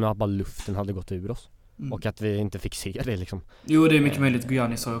paus, men att bara luften hade gått ur oss. Och att vi inte fick se det liksom. Jo, det är mycket möjligt.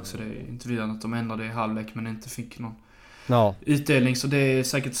 Guyani sa också det i intervjun att de ändrade i halvlek men inte fick någon utdelning, så det är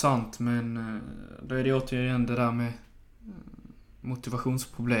säkert sant, men då är det återigen det där med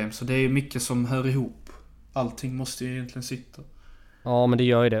motivationsproblem, så det är mycket som hör ihop. Allting måste ju egentligen sitta. Ja, men det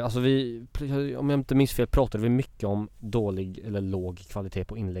gör ju det. Alltså om jag inte minns fel pratade vi mycket om dålig eller låg kvalitet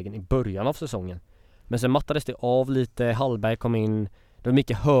på inläggen i början av säsongen. Men sen mattades det av lite, Hallberg kom in, det var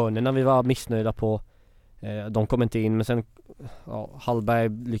mycket hörnorna vi var missnöjda på. De kom inte in, men sen Hallberg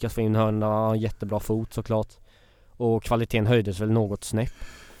lyckas få in hörnorna, jättebra fot såklart. Och kvaliteten höjdes väl något snäpp.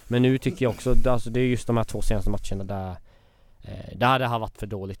 Men nu tycker jag också, alltså det är just de här 2 senaste matcherna där Det hade varit för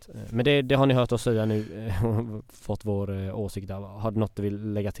dåligt. Men det har ni hört oss säga nu. Fått vår åsikt där. Har du något du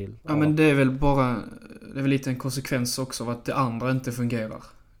vill lägga till? Ja, men det är väl lite en konsekvens också av att det andra inte fungerar.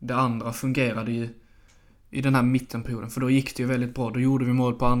 Det andra fungerade ju i den här mittenperioden, för då gick det ju väldigt bra. Då gjorde vi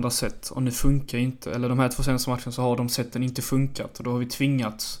mål på andra sätt, och nu funkar inte, eller de här 2 senaste matcherna så har de sätten inte funkat, och då har vi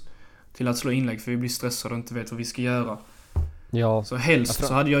tvingats till att slå inlägg för vi blir stressade och inte vet vad vi ska göra. Ja. Så helst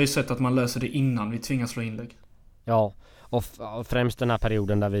så hade jag ju sett att man löser det innan vi tvingas slå inlägg. Ja, och främst den här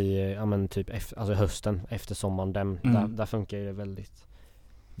perioden där vi, ja men typ alltså hösten efter sommaren, där funkar det väldigt,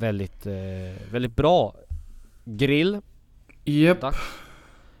 väldigt, väldigt bra. Grill. Japp.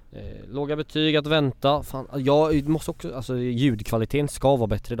 Låga betyg att vänta. Fan, jag måste också, alltså ljudkvaliteten ska vara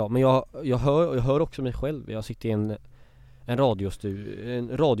bättre idag, men jag hör också mig själv. Jag sitter i en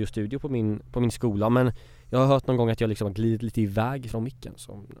radiostudio på min skola, men jag har hört någon gång att jag liksom har glidit lite iväg från micken,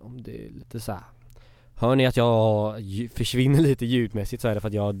 så om det är lite så här. Hör ni att jag försvinner lite ljudmässigt, så är det för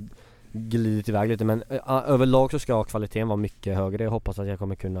att jag har glidit iväg lite, men överlag så ska kvaliteten vara mycket högre. Jag hoppas att jag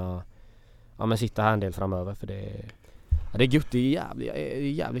kommer kunna sitta här en del framöver, för det är gött, det är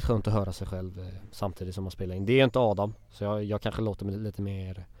jävligt skönt att höra sig själv samtidigt som man spelar in. Det är inte Adam, så jag kanske låter lite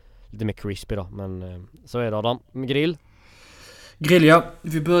mer crispy då, men så är det. Adam, grill, ja.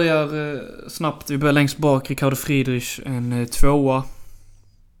 Vi börjar snabbt. Vi börjar längst bak. Ricardo Friedrich, en 2.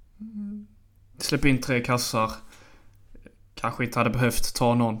 Släpp in 3 kassar. Kanske inte hade behövt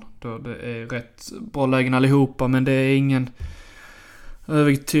ta någon. Då det är rätt bra lägen allihopa, men det är ingen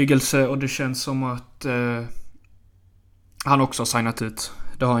övertygelse, och det känns som att han också har signat ut.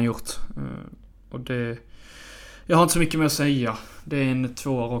 Det har han gjort. Och det... Jag har inte så mycket mer att säga. Det är en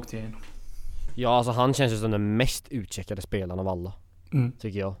 2 rakt igenom. Ja, alltså han känns ju som den mest utcheckade spelaren av alla,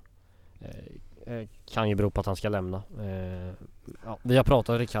 tycker jag. Kan ju bero på att han ska lämna. Vi har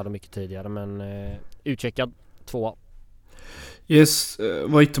pratat Ricardo mycket tidigare, men utcheckad 2. Yes,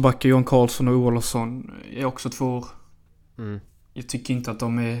 var ytterbackar Johan Karlsson och Olofsson är också 2. Jag tycker inte att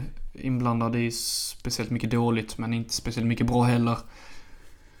de är inblandade i speciellt mycket dåligt, men inte speciellt mycket bra heller.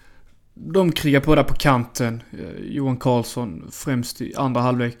 De krigar på där på kanten. Johan Karlsson främst i andra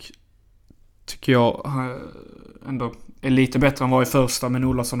halvlek tycker jag ändå är lite bättre än var i första, men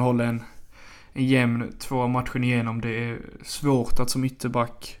Olofsson håller en jämn 2 matchen igenom. Det är svårt att som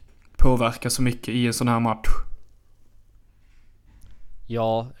ytterback påverka så mycket i en sån här match.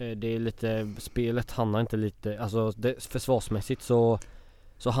 Ja, det är lite, spelet handlar inte lite, alltså försvarsmässigt så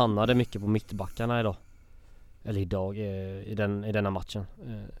handlar det mycket på mittbackarna idag. Eller idag i denna matchen.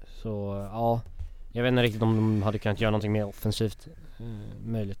 Så ja, jag vet inte riktigt om de hade kunnat göra någonting mer offensivt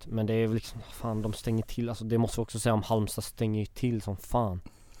möjligt, men det är väl liksom, fan, de stänger till, alltså det måste vi också säga om Halmstad stänger ju till som fan.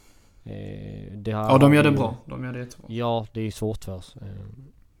 De gör det bra. De gör det jättebra. Ja, det är ju svårt för oss.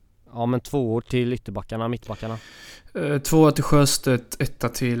 Ja, men 2 till ytterbackarna, mittbackarna. 2 till Sjöstedt,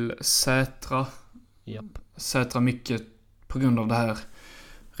 1 till Sätra. Japp. Sätra mycket på grund av det här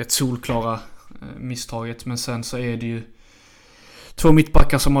rätt solklara misstaget. Men sen så är det ju 2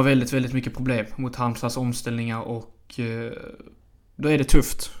 mittbackar som har väldigt, väldigt mycket problem mot Halmstads omställningar, och då är det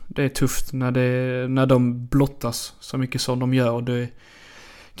tufft. Det är tufft när de blottas så mycket som de gör, och det är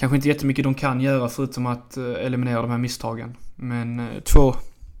kanske inte jättemycket de kan göra förutom att eliminera de här misstagen. Men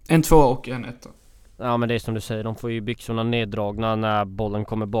en 2 och en 1. Ja, men det är som du säger, de får ju byxorna neddragna när bollen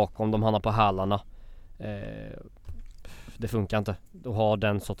kommer bakom. De hamnar på hälarna. Det funkar inte att ha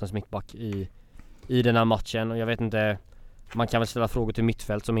den sortens mittback i den här matchen. Och jag vet inte, man kan väl ställa frågor till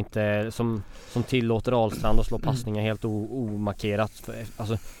mittfält som tillåter Ahlstrand att slå passningar helt omarkerat.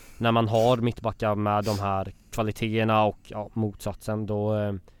 Alltså, när man har mittbackar med de här kvaliteterna och motsatsen, då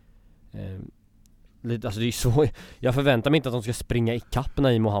alltså det är så, jag förväntar mig inte att de ska springa i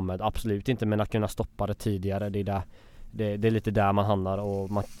kapparna i Mohammed, absolut inte, men att kunna stoppa det tidigare, det är lite där man hamnar,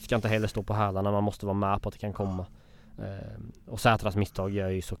 och man ska inte heller stå på hälarna, man måste vara med på att det kan komma. Och Sätras misstag gör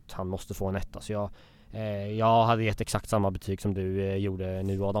ju så att han måste få en 1, så jag hade gett exakt samma betyg som du gjorde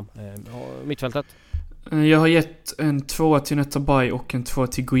nu, Adam. Mittfältet? Jag har gett en 2 till Netabay och en 2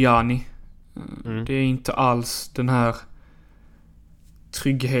 till Gojani. Det är inte alls den här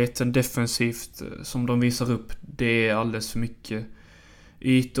tryggheten defensivt som de visar upp. Det är alldeles för mycket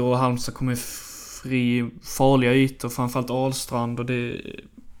ytor, och Halmstad kommer fri farliga ytor, framförallt Ahlstrand, och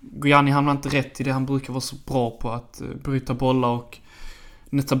Gojani hamnar inte rätt i det han brukar vara så bra på, att bryta bollar, och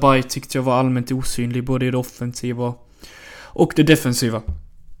Netabay tyckte jag var allmänt osynlig både i det offensiva och det defensiva.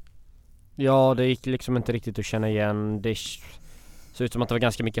 Ja, det gick liksom inte riktigt att känna igen. Det såg ut som att det var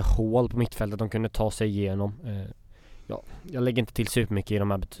ganska mycket hål på mittfältet de kunde ta sig igenom. Jag lägger inte till supermycket i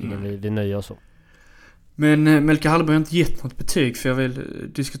de här betygen. Vi nöjer oss så. Men Melke Hallberg har inte gett något betyg, för jag vill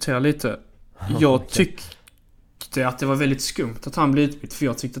diskutera lite. Jag tyckte att det var väldigt skumt att han blev utbytt. För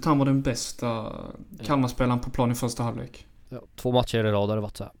jag tyckte att han var den bästa Kalmar-spelaren på plan i första halvlek. Ja, 2 matcher i rad har det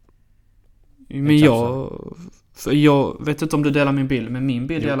varit så här. Men jag vet inte om du delar min bild. Men min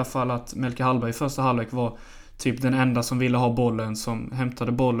bild är i alla fall att Melke Hallberg i första halvlek var typ den enda som ville ha bollen, som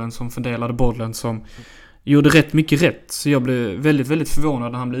hämtade bollen, som fördelade bollen, som gjorde rätt mycket rätt. Så jag blev väldigt, väldigt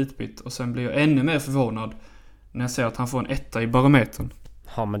förvånad när han blev utbytt. Och sen blev jag ännu mer förvånad när jag ser att han får en 1 i barometern.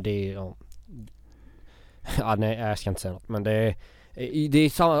 Ja, men det är... Ja, nej, jag ska inte säga något. Men det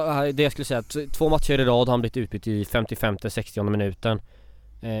är det jag skulle säga. 2 matcher i rad har han blivit utbytt i 55-60 minuten.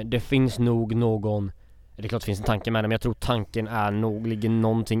 Det finns nog någon... Det är klart det finns en tanke med det, men jag tror tanken är nog ligger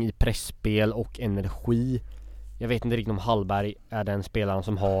någonting i pressspel och energi. Jag vet inte riktigt om Hallberg är den spelaren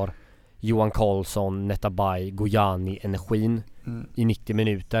som har Johan Karlsson, Netabay, Gojani energin i 90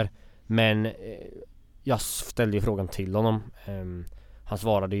 minuter. Men jag ställde ju frågan till honom. Han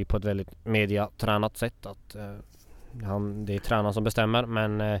svarade ju på ett väldigt mediatränat sätt att det är tränaren som bestämmer.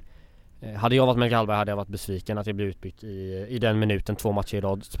 Men hade jag varit Melke Hallberg hade jag varit besviken att jag blev utbytt i den minuten 2 matcher i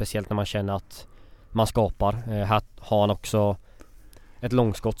rad. Speciellt när man känner att man skapar. Här har han också ett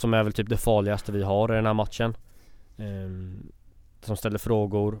långskott som är väl typ det farligaste vi har i den här matchen. Som ställer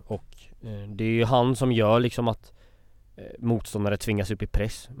frågor och det är ju han som gör liksom att motståndare tvingas upp i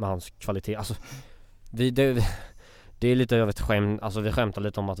press med hans kvalitet. Alltså det är lite av ett skämt. Alltså vi skämtar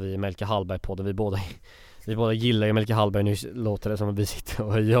lite om att vi är Melke Hallberg-podden. Vi båda gillar ju Melke Hallberg. Nu låter det som att vi sitter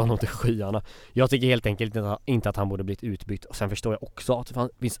och gör något i skyarna. Jag tycker helt enkelt inte att han borde blivit utbytt. Och sen förstår jag också att det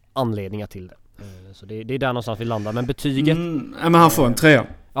finns anledningar till det. Så det är där någonstans vi landar. Men betyget... men han får en 3.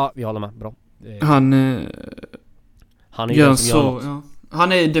 Ja, vi håller med. Bra. Han är gör så... Ja.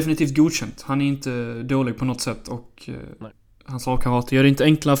 Han är definitivt godkänt. Han är inte dålig på något sätt. Och hans lagkamrater gör det inte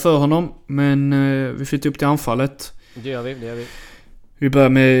enklare för honom. Men vi flyttar upp till anfallet. Det gör vi. Vi börjar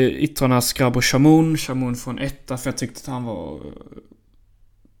med yttrarna Skrabb och Shamoun. Shamoun får en 1 för jag tyckte att han var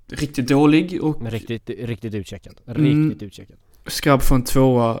riktigt dålig. Och men riktigt utcheckad. Riktigt utcheckad. Skrabb får en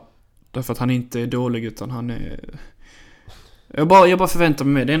 2 därför att han inte är dålig utan han är... Jag bara förväntar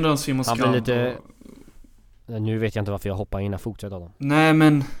mig med. Det är ändå en Simon Skrabb. Han blir lite... Nu vet jag inte varför jag hoppar in och fortsätter dem. Nej,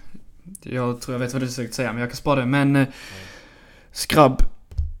 men... Jag tror jag vet vad du försökt säga, men jag kan spara det. Men Skrabb,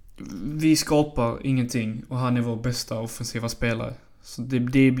 vi skapar ingenting och han är vår bästa offensiva spelare. Så det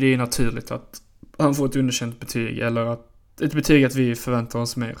blir naturligt att han får ett underkänt betyg eller ett betyg att vi förväntar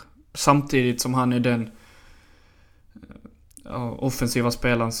oss mer. Samtidigt som han är den offensiva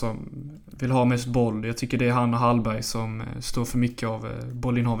spelaren som vill ha mest boll. Jag tycker det är han och Hallberg som står för mycket av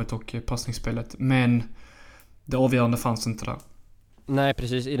bollinnehavet och passningsspelet. Men det avgörande fanns inte där. Nej,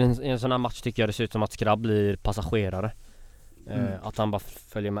 precis. I en sån här match tycker jag det ser ut som att Skrabb blir passagerare. Att han bara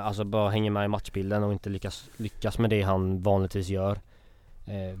följer med, alltså bara hänger med i matchbilden och inte lyckas med det han vanligtvis gör.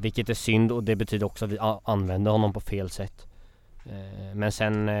 Vilket är synd och det betyder också att vi använder honom på fel sätt. Men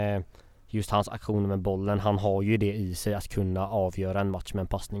sen just hans aktioner med bollen, han har ju det i sig att kunna avgöra en match med en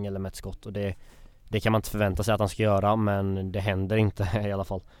passning eller med ett skott. Och det kan man inte förvänta sig att han ska göra, men det händer inte i alla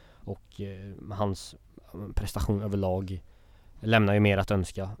fall. Och hans prestation överlag lämnar ju mer att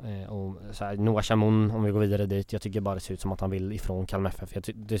önska. Och så här, Noah Shamoun, om vi går vidare dit, jag tycker bara det ser ut som att han vill ifrån Kalmar FF.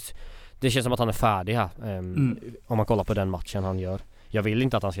 Det känns som att han är färdig här. Om man kollar på den matchen han gör. Jag vill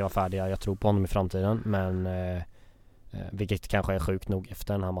inte att han ska vara färdig. Jag tror på honom i framtiden. Men vilket kanske är sjukt nog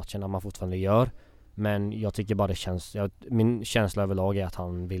efter den här matchen att man fortfarande gör. Men jag tycker bara det känns... min känsla överlag är att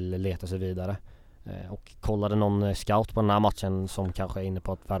han vill leta sig vidare. Och kollade någon scout på den här matchen som kanske är inne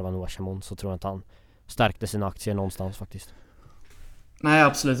på att värva Noah Shamoun, så tror jag att han stärkte sina aktier någonstans faktiskt. Nej,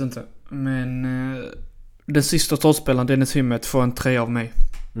 absolut inte. Men den sista startspelaren, Dennis Hymmet, får en 3 av mig.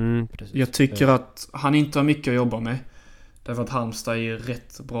 Precis. Jag tycker att han inte har mycket att jobba med. Därför att Halmstad är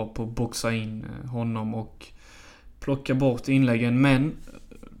rätt bra på att boxa in honom och plocka bort inläggen. Men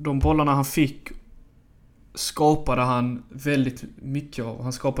de bollarna han fick skapade han väldigt mycket av.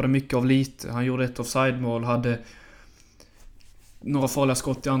 Han skapade mycket av lite. Han gjorde ett offside-mål, hade några farliga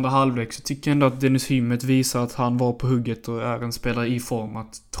skott i andra halvlek. Så tycker jag ändå att Dennis Hymmet visar att han var på hugget och är en spelare i form.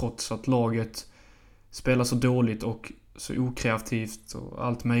 Att trots att laget spelar så dåligt och så okreativt och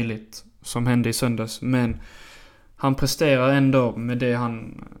allt möjligt som hände i söndags. Men han presterar ändå med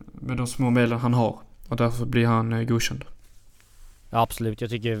de små medlen han har. Och därför blir han godkänd. Ja, absolut. Jag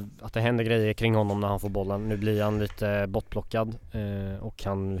tycker att det händer grejer kring honom när han får bollen. Nu blir han lite bortplockad och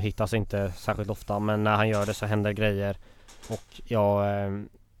han hittas inte särskilt ofta. Men när han gör det så händer grejer. Och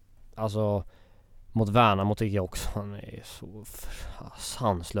alltså mot Värnamo tycker jag också han är så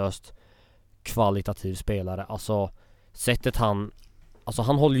sanslöst kvalitativ spelare. Alltså sättet han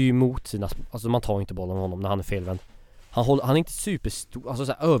håller ju emot sina, alltså man tar inte bollen av honom när han är felvänd. Han är inte superstor, alltså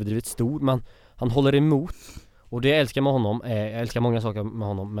så här överdrivet stor, men han håller emot Och det jag älskar med honom, jag älskar många saker med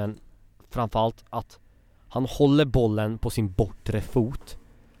honom, men framförallt att han håller bollen på sin bortre fot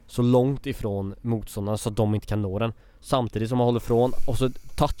så långt ifrån motståndarna så att de inte kan nå den. Samtidigt som han håller från och så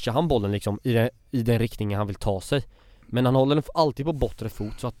touchar han bollen liksom i den riktningen han vill ta sig. Men han håller den alltid på bortre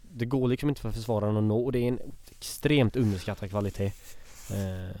fot så att det går liksom inte för försvararen att nå. Och det är en extremt underskattad kvalitet.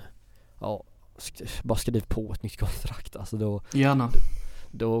 Ja, bara skriv på ett nytt kontrakt. Alltså då, gärna.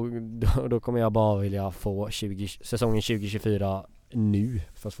 Då kommer jag bara vilja få säsongen 2024 nu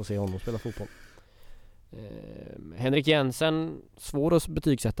för att få se honom spela fotboll. Henrik Jensen, svår att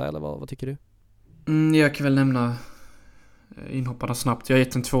betygsätta eller vad tycker du? Jag kan väl nämna inhopparna snabbt. Jag har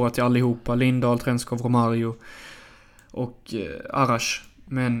gett en 2 till allihopa. Lindahl, Trenskov, Romario och Arash.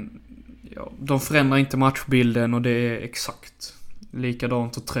 Men ja, de förändrar inte matchbilden och det är exakt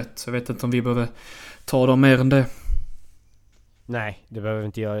likadant och rätt. Så jag vet inte om vi behöver ta dem mer än det. Nej, det behöver vi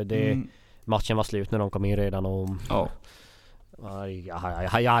inte göra. Matchen var slut när de kom in redan och... Ja.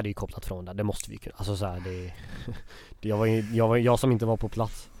 Jag hade ju kopplat från det. Det måste vi kunna. Alltså så här, jag som inte var på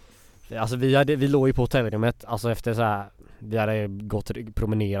plats. Alltså vi låg ju på hotellrummet. Alltså efter så här, vi hade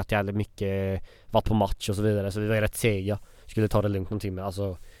promenerat jävligt mycket, varit på match och så vidare. Så vi var rätt sega. Skulle ta det lugnt någon timme.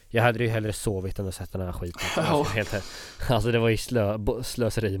 Alltså jag hade ju hellre sovit än att sätta den här skiten. Alltså det var ju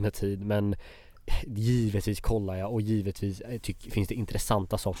slöseri med tid. Men givetvis kollar jag och givetvis finns det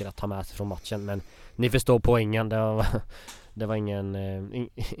intressanta saker att ta med sig från matchen. Men ni förstår poängen. Det var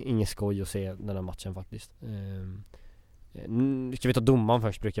ingen skoj att se den här matchen faktiskt. Ska vi ta domaren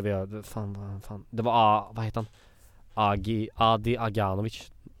först, brukar vi göra. Fan. Det var vad heter han? Adi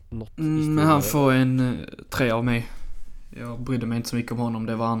Aganovic. Men han får en 3 av mig. Jag brydde mig inte så mycket om honom.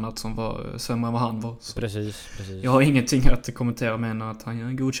 Det var annat som var sämre än vad han var. Så precis. Jag har ingenting att kommentera med än att han gör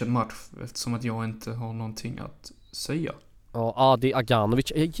en godkänd match. Eftersom att jag inte har någonting att säga. Ja, Adi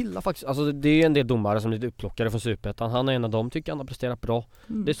Aganovic. Jag gillar faktiskt, alltså det är en del domare som är lite upplockade från Superettan. Han är en av dem, tycker han har presterat bra.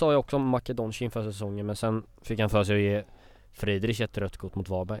 Det sa jag också om Makedonien inför säsongen. Men sen fick han för sig att ge Friedrich ett rött kort mot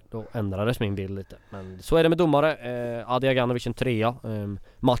Varberg. Då ändrades min bild lite. Men så är det med domare. Adi Aganovic en 3.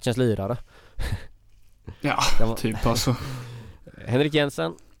 Matchens lirare. Ja, typ alltså. Henrik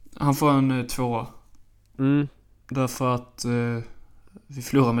Jensen. Han får en 2. Därför att vi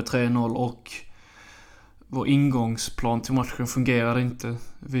förlorar med 3-0 och vår ingångsplan till matchen fungerade inte.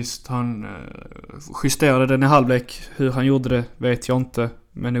 Visst, han justerade den i halvlek. Hur han gjorde det vet jag inte.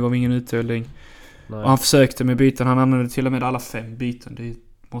 Men det gav ingen utdelning. Och han försökte med byten. Han använde till och med alla 5 byten. Det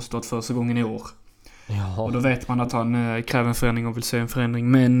måste ha varit första gången i år. Ja. Och då vet man att han kräver en förändring och vill se en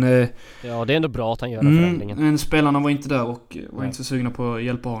förändring. Men ja, det är ändå bra att han gör den förändringen. Men spelarna var inte där och var inte så sugna på att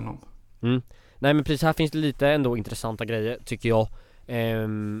hjälpa honom. Nej, men precis, här finns det lite ändå intressanta grejer, tycker jag.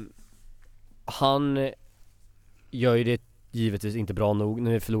 Han gör ju det givetvis inte bra nog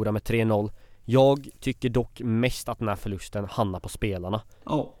när vi förlorar med 3-0. Jag tycker dock mest att den här förlusten hamnar på spelarna.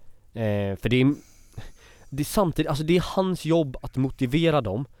 För det är samtidigt, alltså det är hans jobb att motivera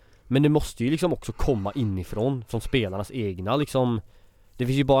dem. Men det måste ju liksom också komma inifrån, från spelarnas egna liksom. Det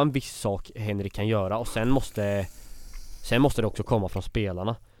finns ju bara en viss sak Henrik kan göra. Och sen måste det också komma från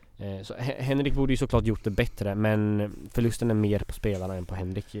spelarna. Så Henrik borde ju såklart gjort det bättre. Men förlusten är mer på spelarna än på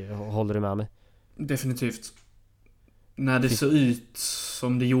Henrik. Håller du med mig? Definitivt. När det ser ut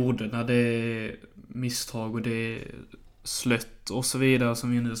som det gjorde, när det är misstag och det är slött och så vidare,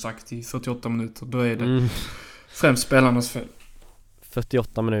 som vi nu sagt i 48 minuter, då är det främst spelarnas fel.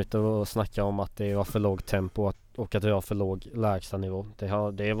 48 minuter och snacka om att det var för lågt tempo och att det var för låg lägstanivå. Det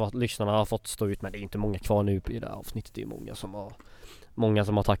är vad lyssnarna har fått stå ut med. Det är inte många kvar nu i det här avsnittet. Det är många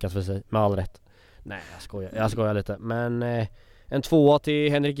som har tackat för sig, med all rätt. Nej, jag skojar lite. Men en 2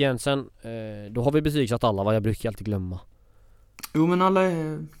 till Henrik Jensen. Då har vi betygsatt alla, vad jag brukar alltid glömma. Jo, men alla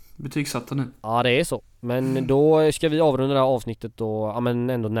är betygsatta nu. Ja, det är så. Men då ska vi avrunda det här avsnittet och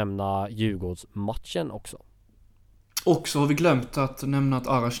ändå nämna Djurgårdsmatchen också. Och så har vi glömt att nämna att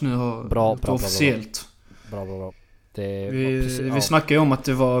Arash nu har bra, officiellt. Bra. Vi snackade ju om att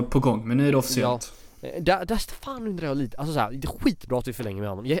det var på gång, men nu är det officiellt. Ja. Där fan undrar jag lite. Alltså så här, det är skitbra att vi förlänger med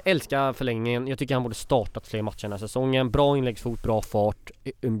honom. Jag älskar förlängningen. Jag tycker han borde startat fler matcher den här säsongen. Bra inläggsfot, bra fart,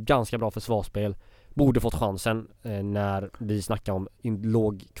 ganska bra försvarsspel. Borde fått chansen när vi snackar om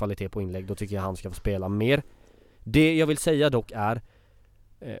låg kvalitet på inlägg. Då tycker jag han ska få spela mer. Det jag vill säga dock är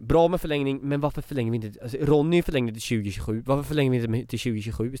bra med förlängning, men varför förlänger vi inte? Alltså, Ronny förlängde till 2027. Varför förlänger vi inte till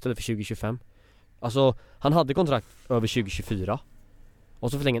 2027 istället för 2025? Alltså, han hade kontrakt över 2024.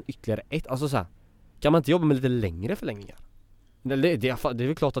 Och så förlänger han ytterligare ett. Alltså så här, kan man inte jobba med lite längre förlängningar? Det är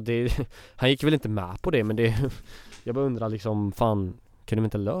väl klart att han gick väl inte med på det, men jag bara undrar liksom, fan, kunde vi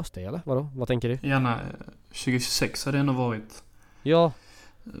inte löst det eller? Vadå? Vad tänker du? Gärna 2026 hade det ändå varit. Ja.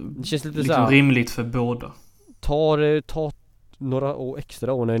 Det känns lite liksom så här rimligt för båda. ta några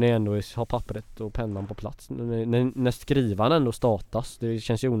extra år när ni ändå har pappret och pennan på plats. När skrivan ändå startas. Det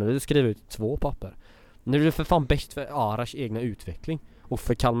känns ju onödigt att skriva ut 2 papper. Nu är det för fan bäst för Arash egna utveckling. Och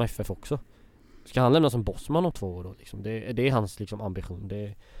för Kalmar FF också. Ska han lämna som bossman om 2 år då liksom? Det är hans liksom ambition.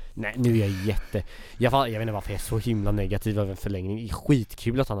 Nej, nu är jag vet inte varför jag är så himla negativ över en förlängning. Det är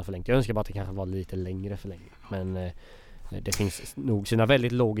skitkul att han har förlängt. Jag önskar bara att det kanske var lite längre förlängning. Men det finns nog sina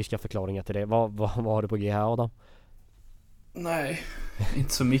väldigt logiska förklaringar till det. Vad har du på G här, Adam? Nej,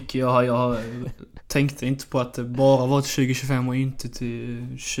 inte så mycket. Jag tänkte inte på att det bara var till 2025 och inte till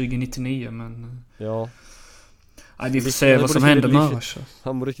 2099, men... Ja. Nej, vi får se vad som händer med Arash.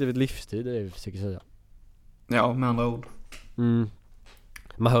 Han borde skrivit livstid, det är det vi försöker säga. Ja, med andra ord.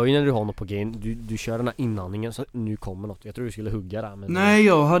 Man hör ju när du har något på G. Du kör den här inandningen så nu kommer något. Jag tror du skulle hugga där. Men nej,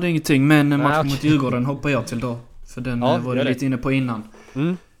 jag hade ingenting. Men matchen mot Djurgården hoppar jag till då. För den var det lite inne på innan.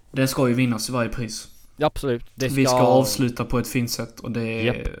 Den ska ju vinnas i varje pris. Ja, absolut. Vi ska avsluta på ett fint sätt. Och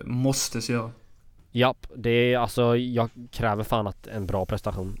det måste se göra. Japp, det är alltså, jag kräver fan att en bra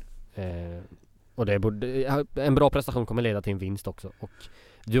prestation. Och en bra prestation kommer leda till en vinst också. Och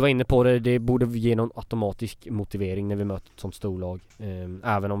du var inne på det borde ge någon automatisk motivering när vi möter ett sånt storlag.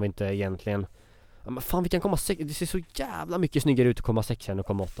 Även om vi inte egentligen... Ja, men fan, vi kan komma det ser så jävla mycket snyggare ut att komma 6 än att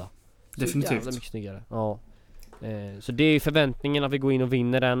komma 8. Definitivt. Så jävla mycket snyggare. Ja. Så det är förväntningen att vi går in och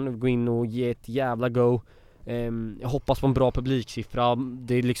vinner den. Går in och ger ett jävla go. Jag hoppas på en bra publiksiffra.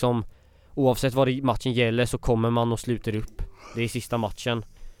 Det är liksom... Oavsett vad matchen gäller så kommer man och sluter upp. Det är sista matchen.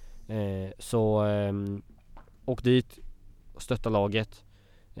 Så åk dit och stötta laget.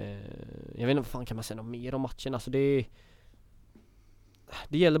 Jag vet inte vad fan kan man säga något mer om matchen. Alltså det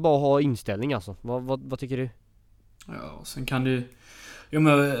gäller bara att ha inställning alltså. Vad tycker du? Ja, sen kan det...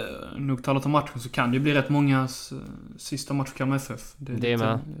 men nog talat om matchen så kan det bli rätt många sista matcher Kalmar FF. Det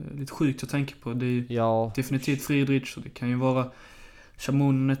är lite sjukt att tänka på. Det är definitivt Friedrich och det kan ju vara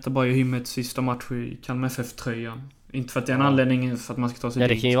Shamoun Etabayo Himmets sista match i Kalmar FF-tröjan. Inte för att det är en anledning för att man ska ta sig dit.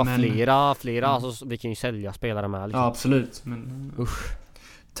 Det kan ju vara flera alltså, vi kan ju sälja spelare med liksom. Ja, absolut. Men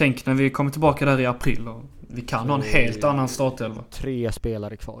tänk när vi kommer tillbaka där i april och vi kan ha en helt annan startelva. 3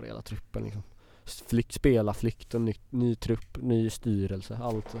 spelare kvar i hela truppen liksom. Flykt och ny trupp, ny styrelse,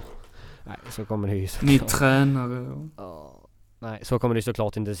 allt. Nej, så kommer det ju ny tränare. Nej, så kommer det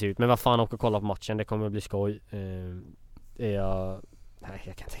såklart inte se ut. Men vad fan, åka och kolla på matchen, det kommer bli skoj. Jag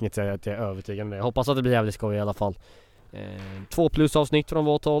kan inte säga att jag är övertygande. Jag hoppas att det blir jävligt skoj i alla fall. 2+ avsnitt från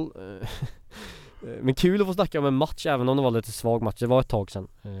vårt håll. Men kul att få snacka om en match, även om det var lite svag match. Det var ett tag sedan.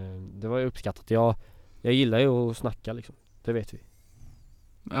 Det var ju uppskattat. Jag gillar ju att snacka liksom. Det vet vi.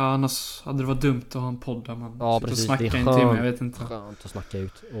 Ja, annars hade det varit dumt att ha en podd där man precis, snacka det är en timme, jag vet inte. Skönt att snacka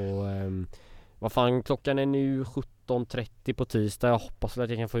ut. Och vad fan, klockan är nu 17:30 på tisdag. Jag hoppas att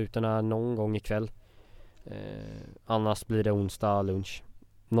jag kan få ut den här någon gång ikväll. Annars blir det onsdag lunch.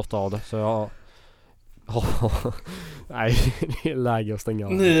 Något av det. Så jag... Nej, det är läge att stänga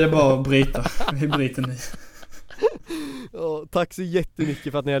av. Nu är det bara att bryta. Vi bryter nu. Tack så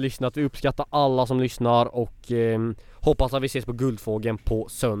jättemycket för att ni har lyssnat. Vi uppskattar alla som lyssnar. Och hoppas att vi ses på Guldfågeln på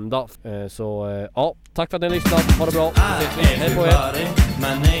söndag. Tack för att ni har lyssnat. Ha det bra. Hej på er.